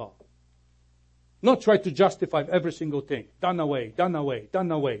God's law. Not try to justify every single thing. Done away, done away,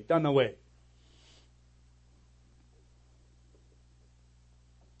 done away, done away.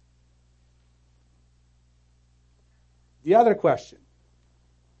 The other question.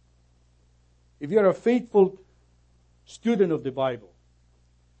 If you're a faithful student of the Bible,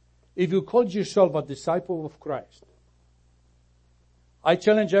 if you call yourself a disciple of Christ, I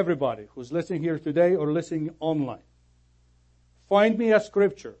challenge everybody who's listening here today or listening online. Find me a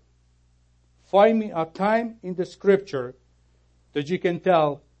scripture. Find me a time in the scripture that you can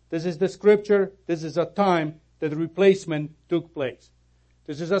tell this is the scripture, this is a time that replacement took place.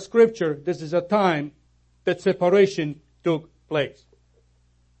 This is a scripture, this is a time that separation took place.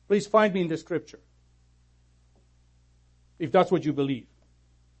 Please find me in the scripture. If that's what you believe.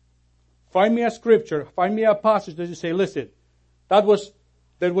 Find me a scripture, find me a passage that you say, listen, that was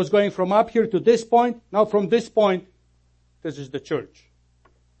going from up here to this point, now from this point, this is the church.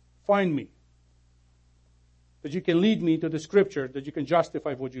 Find me. That you can lead me to the scripture, that you can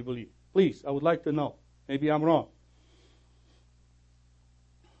justify what you believe. Please, I would like to know. Maybe I'm wrong.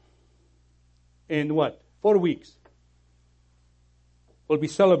 In 4 weeks, we'll be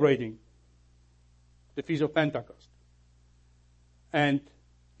celebrating the Feast of Pentecost. And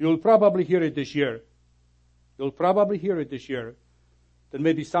you'll probably hear it this year. That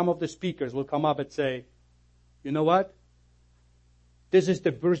maybe some of the speakers will come up and say, you know what? This is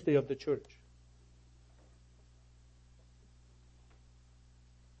the birthday of the church.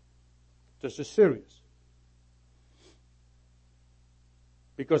 This is serious.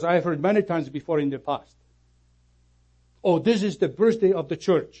 Because I've heard many times before in the past, oh, this is the birthday of the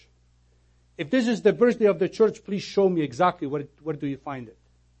church. If this is the birthday of the church, please show me exactly where do you find it.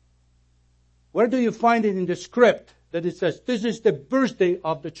 Where do you find it in the script that it says, this is the birthday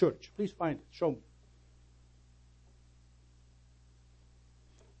of the church? Please find it. Show me.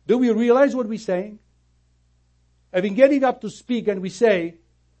 Do we realize what we're saying? I've been getting up to speak and we say,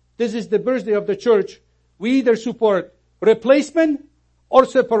 this is the birthday of the church. We either support replacement or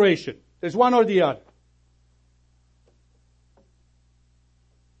separation. There's one or the other.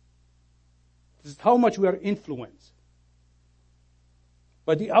 This is how much we are influenced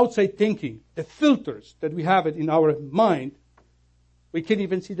by the outside thinking, the filters that we have it in our mind. We can't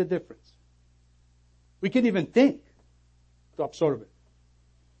even see the difference. We can't even think to absorb it.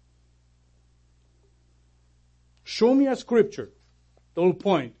 Show me a scripture that will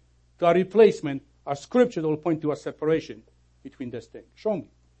point to a replacement, a scripture that will point to a separation between these things. Show me.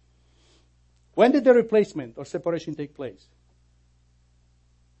 When did the replacement or separation take place?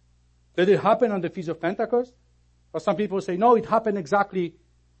 Did it happen on the Feast of Pentecost? Or some people say, no, it happened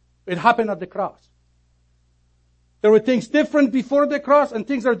at the cross. There were things different before the cross and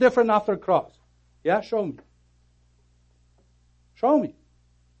things are different after the cross. Yeah, show me. Show me.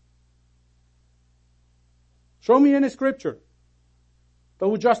 Show me any scripture that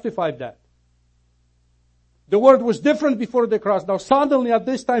would justify that. The word was different before the cross. Now suddenly at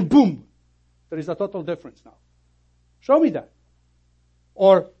this time, boom, there is a total difference now. Show me that.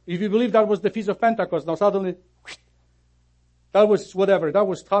 Or if you believe that was the Feast of Pentecost, now suddenly, that was whatever, that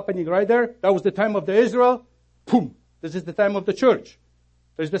was happening right there. That was the time of the Israel. Boom, this is the time of the church.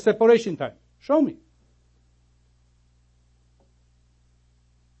 There's the separation time. Show me.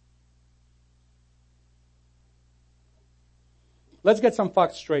 Let's get some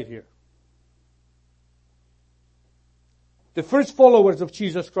facts straight here. The first followers of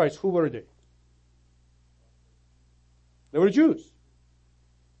Jesus Christ, who were they? They were Jews.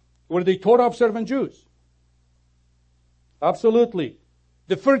 Were they Torah observant Jews? Absolutely.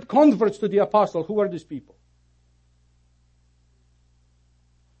 The first converts to the apostle, who were these people?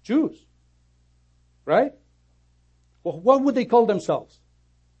 Jews. Right? Well, what would they call themselves?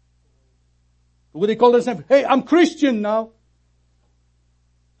 Would they call themselves, hey, I'm Christian now?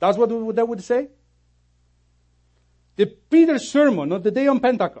 That's what they would say? The Peter's sermon on the day on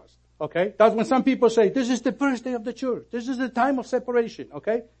Pentecost, Okay? That's when some people say, this is the birthday of the church. This is the time of separation.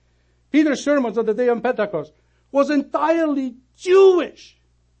 Okay? Peter's sermons on the day of Pentecost was entirely Jewish.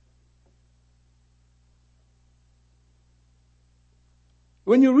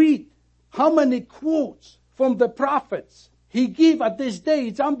 When you read how many quotes from the prophets he gave at this day,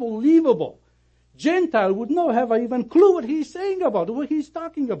 it's unbelievable. Gentile would not have even clue what he's saying about, what he's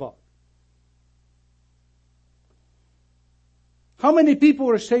talking about. How many people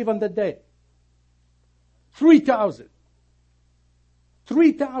were saved on that day? 3,000.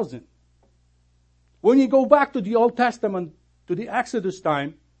 3,000. When you go back to the Old Testament, to the Exodus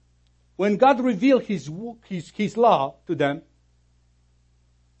time, when God revealed His law to them,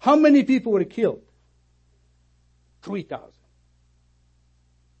 how many people were killed? 3,000.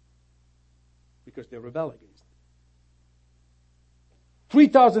 Because they rebelled against it.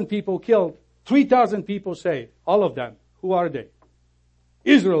 3,000 people killed, 3,000 people saved. All of them. Who are they?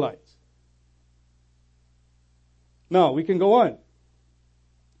 Israelites. Now, we can go on.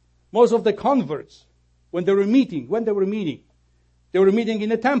 Most of the converts, when they were meeting in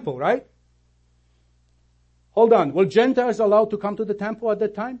the temple, right? Hold on. Were Gentiles allowed to come to the temple at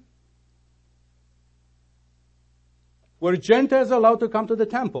that time? Were Gentiles allowed to come to the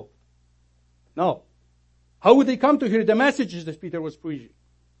temple? No. How would they come to hear the messages that Peter was preaching?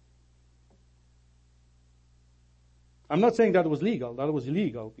 I'm not saying that was legal. That was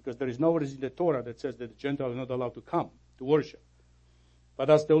illegal because there is nowhere in the Torah that says that the Gentiles are not allowed to come to worship. But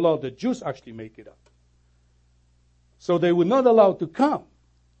that's the law the Jews actually make it up. So they were not allowed to come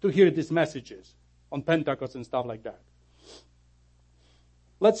to hear these messages on Pentecost and stuff like that.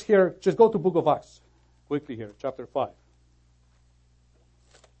 Let's hear, just go to Book of Acts quickly here, chapter 5.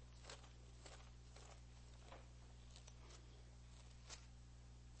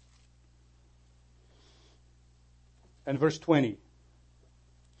 And verse 20.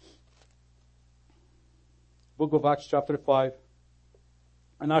 Book of Acts chapter 5.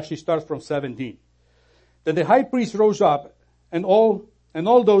 And actually starts from 17. Then the high priest rose up, and all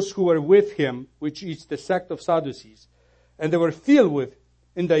those who were with him, which is the sect of Sadducees, and they were filled with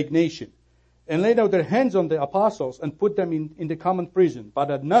indignation, and laid out their hands on the apostles and put them in the common prison.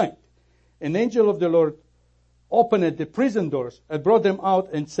 But at night, an angel of the Lord opened the prison doors and brought them out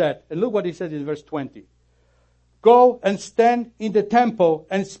and said, and look what he said in verse 20. Go and stand in the temple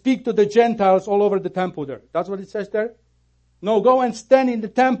and speak to the Gentiles all over the temple there. That's what it says there? No, go and stand in the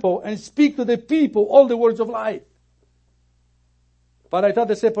temple and speak to the people all the words of life. But I thought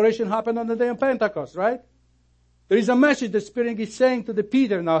the separation happened on the day of Pentecost, right? There is a message the Spirit is saying to the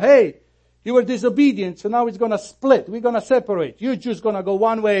Peter now, hey, you were disobedient, so now it's going to split. We're going to separate. You're just going to go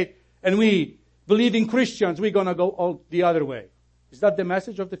one way, and we, believing Christians, we're going to go all the other way. Is that the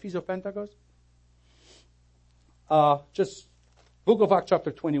message of the Feast of Pentecost? Just Book of Acts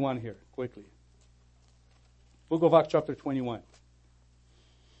chapter 21 here, quickly. Book of Acts chapter 21.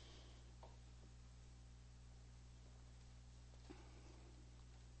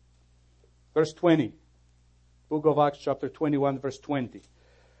 Verse 20. Book of Acts chapter 21 verse 20.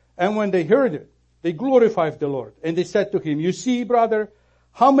 And when they heard it, they glorified the Lord. And they said to him, you see, brother,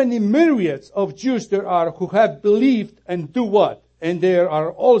 how many myriads of Jews there are who have believed and do what? And they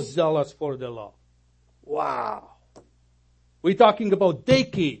are all zealous for the law. Wow. We're talking about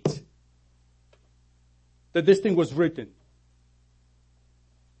decades that this thing was written.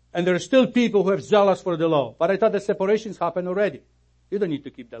 And there are still people who are zealous for the law. But I thought the separations happened already. You don't need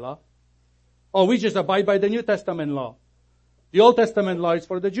to keep the law. Oh, we just abide by the New Testament law. The Old Testament law is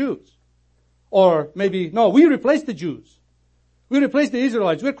for the Jews. Or maybe, no, we replaced the Jews. We replaced the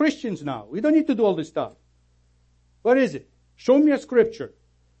Israelites. We're Christians now. We don't need to do all this stuff. What is it? Show me a scripture.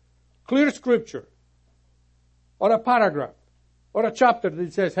 Clear scripture. Or a paragraph. Or a chapter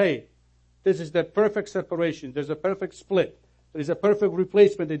that says, hey, this is the perfect separation. There's a perfect split. There is a perfect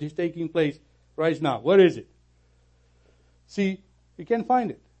replacement that is taking place right now. Where is it? See, you can't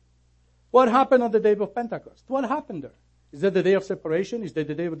find it. What happened on the day of Pentecost? What happened there? Is that the day of separation? Is that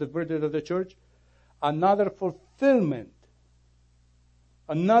the day of the birthday of the church? Another fulfillment.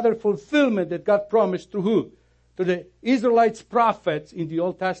 Another fulfillment that God promised to who? To the Israelites' prophets in the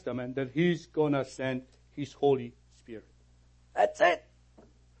Old Testament, that He's going to send His Holy Spirit. That's it.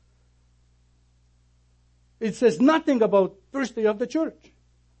 It says nothing about birthday of the church.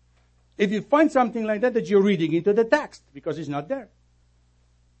 If you find something like that you're reading into the text, because it's not there.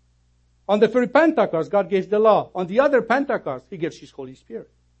 On the first Pentecost, God gave the law. On the other Pentecost, He gives His Holy Spirit.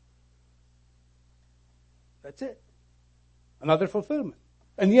 That's it. Another fulfillment.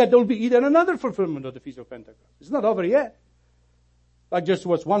 And yet there will be even another fulfillment of the Feast of Pentecost. It's not over yet. Like just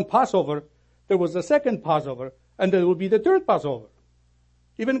was one Passover, there was a second Passover, and there will be the third Passover.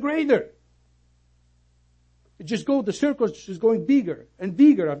 even greater. It just goes, the circle is just going bigger and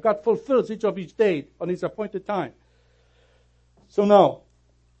bigger. I've got fulfilled each of each day on its appointed time. So now,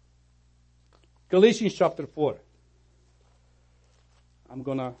 Galatians chapter 4.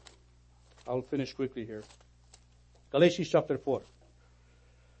 I'll finish quickly here. Galatians chapter 4.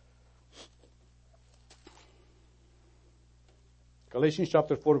 Galatians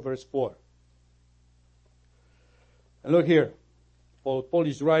chapter 4 verse 4. And look here. Paul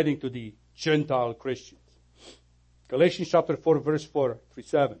is writing to the Gentile Christians. Galatians chapter 4 verse 4 through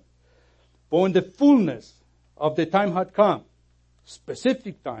 7. But when the fullness of the time had come,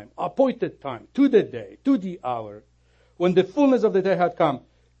 specific time, appointed time, to the day, to the hour, when the fullness of the day had come,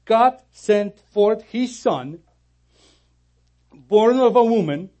 God sent forth His Son, born of a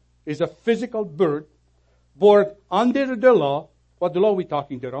woman, is a physical birth, born under the law. What law are we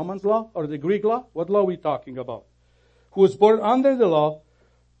talking? The Romans law or the Greek law? What law are we talking about? Who was born under the law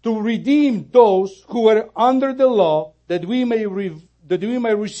to redeem those who were under the law, that we may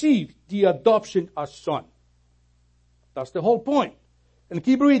receive the adoption as son. That's the whole point. And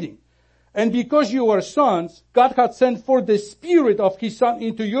keep reading. And because you are sons, God had sent forth the Spirit of His Son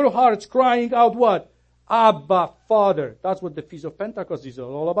into your hearts, crying out what? Abba, Father. That's what the Feast of Pentecost is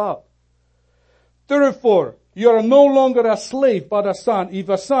all about. Therefore, you are no longer a slave, but a son. If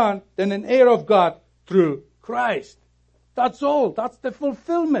a son, then an heir of God through Christ. That's all. That's the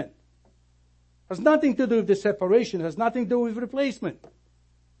fulfillment. Has nothing to do with the separation. Has nothing to do with replacement.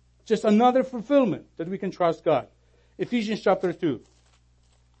 Just another fulfillment that we can trust God. Ephesians chapter 2.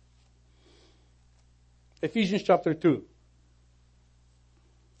 Ephesians chapter 2.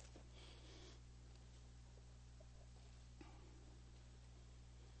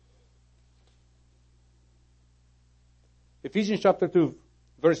 Ephesians chapter 2,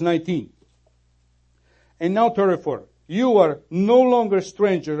 verse 19. And now therefore, you are no longer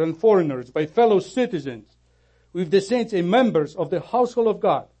strangers and foreigners, but fellow citizens with the saints and members of the household of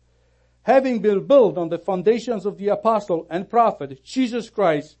God, having been built on the foundations of the apostle and prophet, Jesus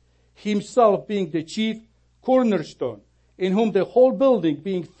Christ Himself being the chief cornerstone, in whom the whole building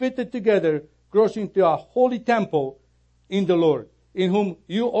being fitted together grows into a holy temple in the Lord, in whom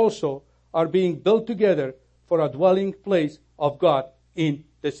you also are being built together for a dwelling place of God in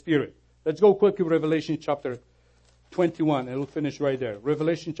the Spirit. Let's go quickly to Revelation chapter 21, and we'll finish right there.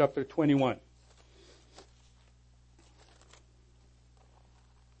 Revelation chapter 21.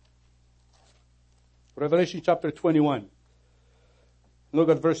 Revelation chapter 21. Look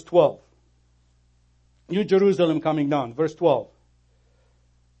at verse 12. New Jerusalem coming down. Verse 12.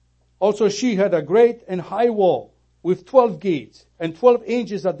 Also she had a great and high wall with 12 gates and 12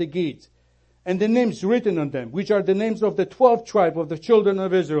 angels at the gates, and the names written on them, which are the names of the 12 tribes of the children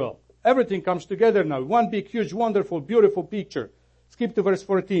of Israel. Everything comes together now. One big, huge, wonderful, beautiful picture. Skip to verse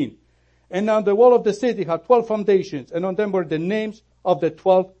 14. And now the wall of the city had 12 foundations, and on them were the names of the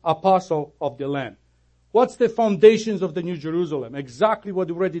 12 apostles of the Lamb. What's the foundations of the New Jerusalem? Exactly what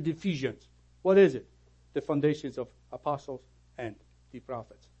we read in Ephesians. What is it? The foundations of apostles and the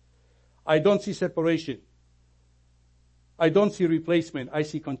prophets. I don't see separation. I don't see replacement. I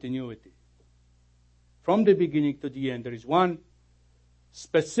see continuity. From the beginning to the end, there is one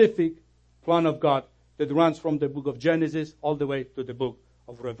specific plan of God that runs from the book of Genesis all the way to the book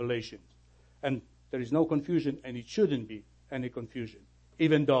of Revelation. And there is no confusion, and it shouldn't be any confusion.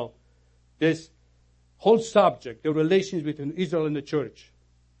 Even though this whole subject, the relations between Israel and the church,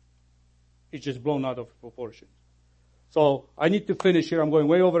 is just blown out of proportion. So I need to finish here. I'm going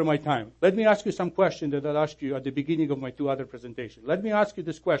way over my time. Let me ask you some questions that I asked you at the beginning of my two other presentations. Let me ask you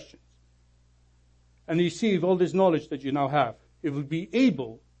this question. And you see, with all this knowledge that you now have, if you'll be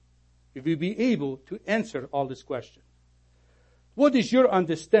able to answer all these questions. What is your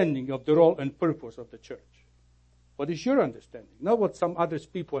understanding of the role and purpose of the church? What is your understanding? Not what some other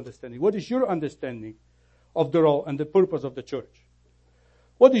people understanding. What is your understanding of the role and the purpose of the church?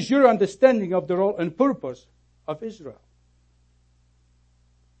 What is your understanding of the role and purpose of Israel?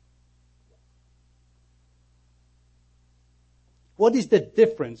 What is the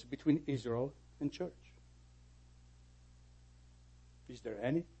difference between Israel and church? Is there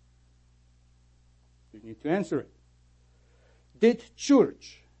any? You need to answer it. Did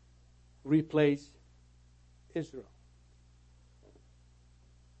church replace Israel?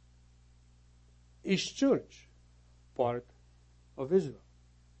 Is church part of Israel?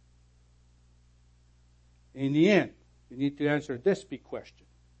 In the end, you need to answer this big question.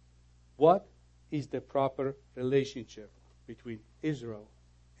 What is the proper relationship between Israel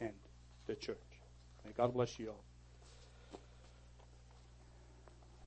and the church? May God bless you all.